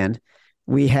 this weekend.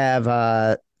 We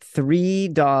have 3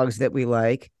 dogs that we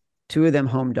like. 2 of them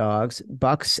home dogs,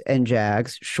 Bucks and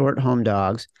Jags, short home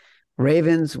dogs.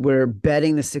 Ravens, we're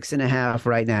betting the 6.5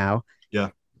 right now. Yeah.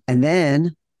 And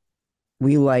then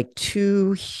we like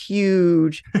 2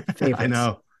 huge favorites. I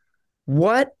know.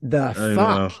 What the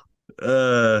fuck?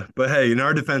 But hey, in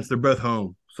our defense, they're both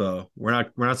home. So we're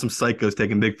not some psychos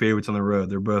taking big favorites on the road.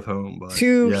 They're both home. But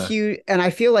 2 huge. And I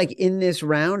feel like in this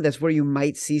round, that's where you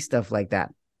might see stuff like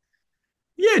that.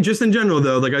 Yeah, just in general,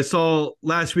 though. Like I saw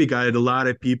last week, I had a lot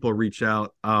of people reach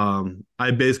out.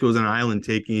 I basically was on an island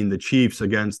taking the Chiefs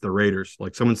against the Raiders.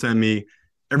 Like someone sent me,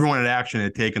 everyone at Action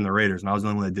had taken the Raiders, and I was the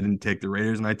only one that didn't take the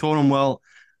Raiders. And I told them, well,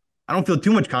 I don't feel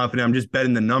too much confident. I'm just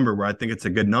betting the number where I think it's a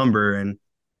good number. And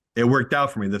it worked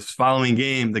out for me. This following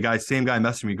game, same guy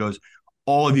messaged me, goes,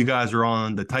 all of you guys are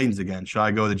on the Titans again. Should I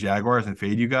go the Jaguars and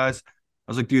fade you guys?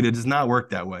 I was like, dude, it does not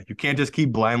work that way. You can't just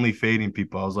keep blindly fading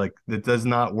people. I was like, it does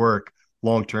not work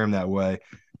long-term that way.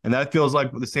 And that feels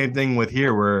like the same thing with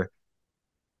here, where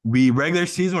we regular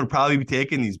season would probably be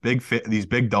taking these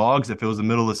big dogs if it was the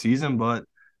middle of the season, but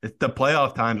it's the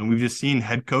playoff times, and we've just seen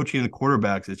head coaching and the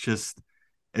quarterbacks.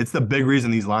 It's the big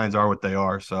reason these lines are what they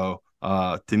are. So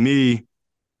to me,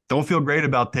 don't feel great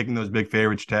about taking those big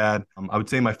favorites, Chad. I would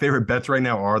say my favorite bets right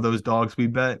now are those dogs we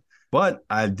bet, but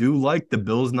I do like the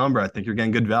Bills number. I think you're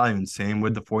getting good value, and same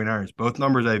with the 49ers. Both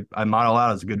numbers I model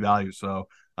out as a good value. So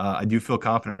I do feel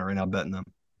confident right now betting them.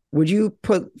 Would you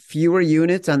put fewer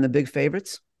units on the big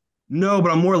favorites? No,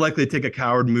 but I'm more likely to take a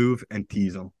coward move and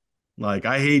tease them. Like,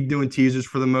 I hate doing teasers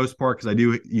for the most part because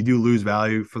you do lose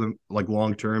value for them, like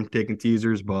long term taking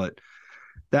teasers. But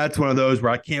that's one of those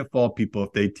where I can't fault people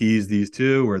if they tease these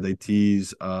two, or they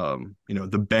tease, the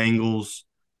Bengals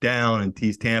down and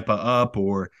tease Tampa up,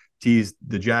 or tease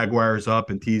the Jaguars up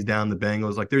and tease down the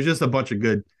Bengals. Like, there's just a bunch of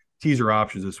good teaser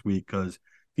options this week, because if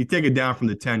you take it down from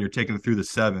the 10, you're taking it through the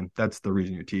 7. That's the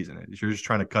reason you're teasing it. You're just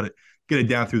trying to get it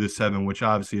down through the 7, which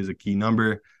obviously is a key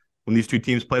number. When these two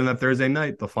teams played on that Thursday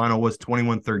night, the final was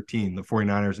 21-13, the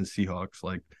 49ers and Seahawks.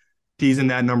 Like, teasing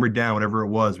that number down, whatever it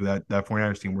was, that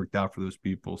 49ers team worked out for those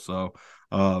people. So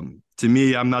to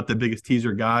me, I'm not the biggest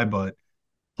teaser guy, but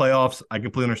playoffs, I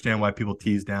completely understand why people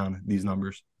tease down these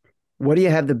numbers. What do you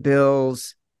have the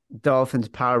Bills Dolphins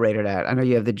power rated at? I know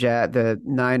you have the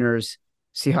Niners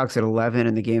Seahawks at 11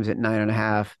 and the game's at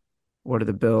 9.5. What are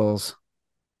the Bills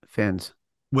Fins?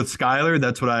 With Skyler,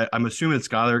 that's what I'm assuming it's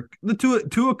Skyler. The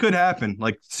Tua could happen.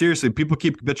 Like, seriously, people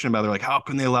keep bitching about it. They're like, how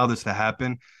can they allow this to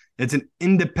happen? It's an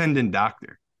independent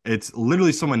doctor. It's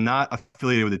literally someone not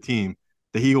affiliated with the team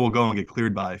that he will go and get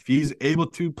cleared by. If he's able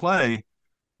to play,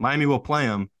 Miami will play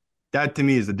him. That, to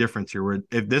me, is the difference here. Where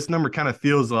if this number kind of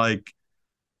feels like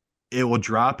it will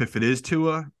drop if it is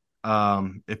Tua,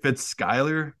 if it's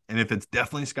Skyler, and if it's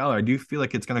definitely Skyler, I do feel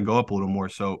like it's going to go up a little more.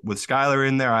 So with Skyler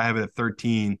in there, I have it at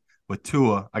 13. With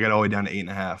Tua, I got it all the way down to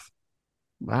 8.5.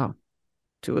 Wow.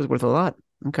 Tua's worth a lot.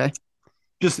 Okay.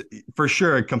 Just for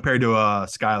sure compared to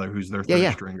Skyler, who's their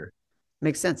third stringer.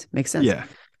 Makes sense. Yeah.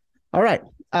 All right.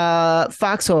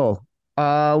 Foxhole.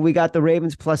 We got the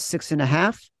Ravens plus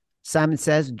 6.5. Simon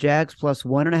says Jags plus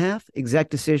 1.5. Exec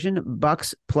decision,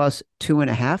 Bucks plus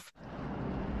 2.5.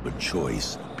 A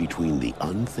choice between the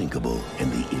unthinkable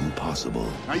and the impossible.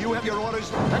 Now you have your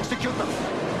orders. Execute them.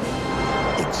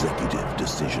 Executive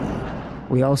decision.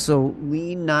 We also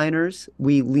lean Niners.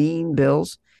 We lean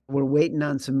Bills. We're waiting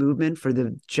on some movement for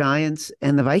the Giants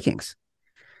and the Vikings.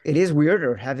 It is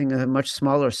weirder having a much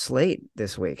smaller slate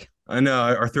this week. I know.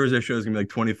 Our Thursday show is going to be like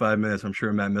 25 minutes. I'm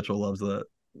sure Matt Mitchell loves that.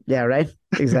 Yeah, right?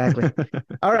 Exactly.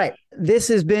 All right. This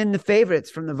has been the favorites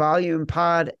from the Volume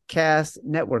Podcast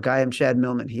Network. I am Chad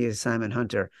Millman. He is Simon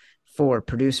Hunter. For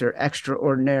producer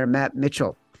extraordinaire Matt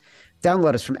Mitchell.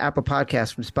 Download us from Apple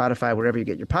Podcasts, from Spotify, wherever you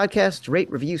get your podcasts.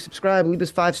 Rate, review, subscribe, leave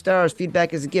us 5 stars.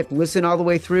 Feedback is a gift. Listen all the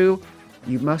way through.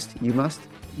 You must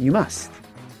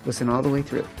listen all the way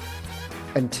through.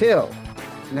 Until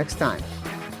next time.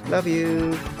 Love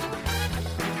you.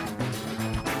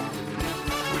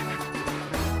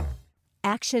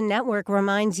 Action Network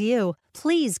reminds you,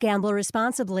 please gamble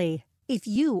responsibly. If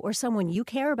you or someone you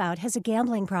care about has a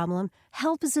gambling problem,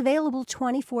 help is available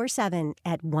 24/7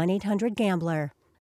 at 1-800-GAMBLER.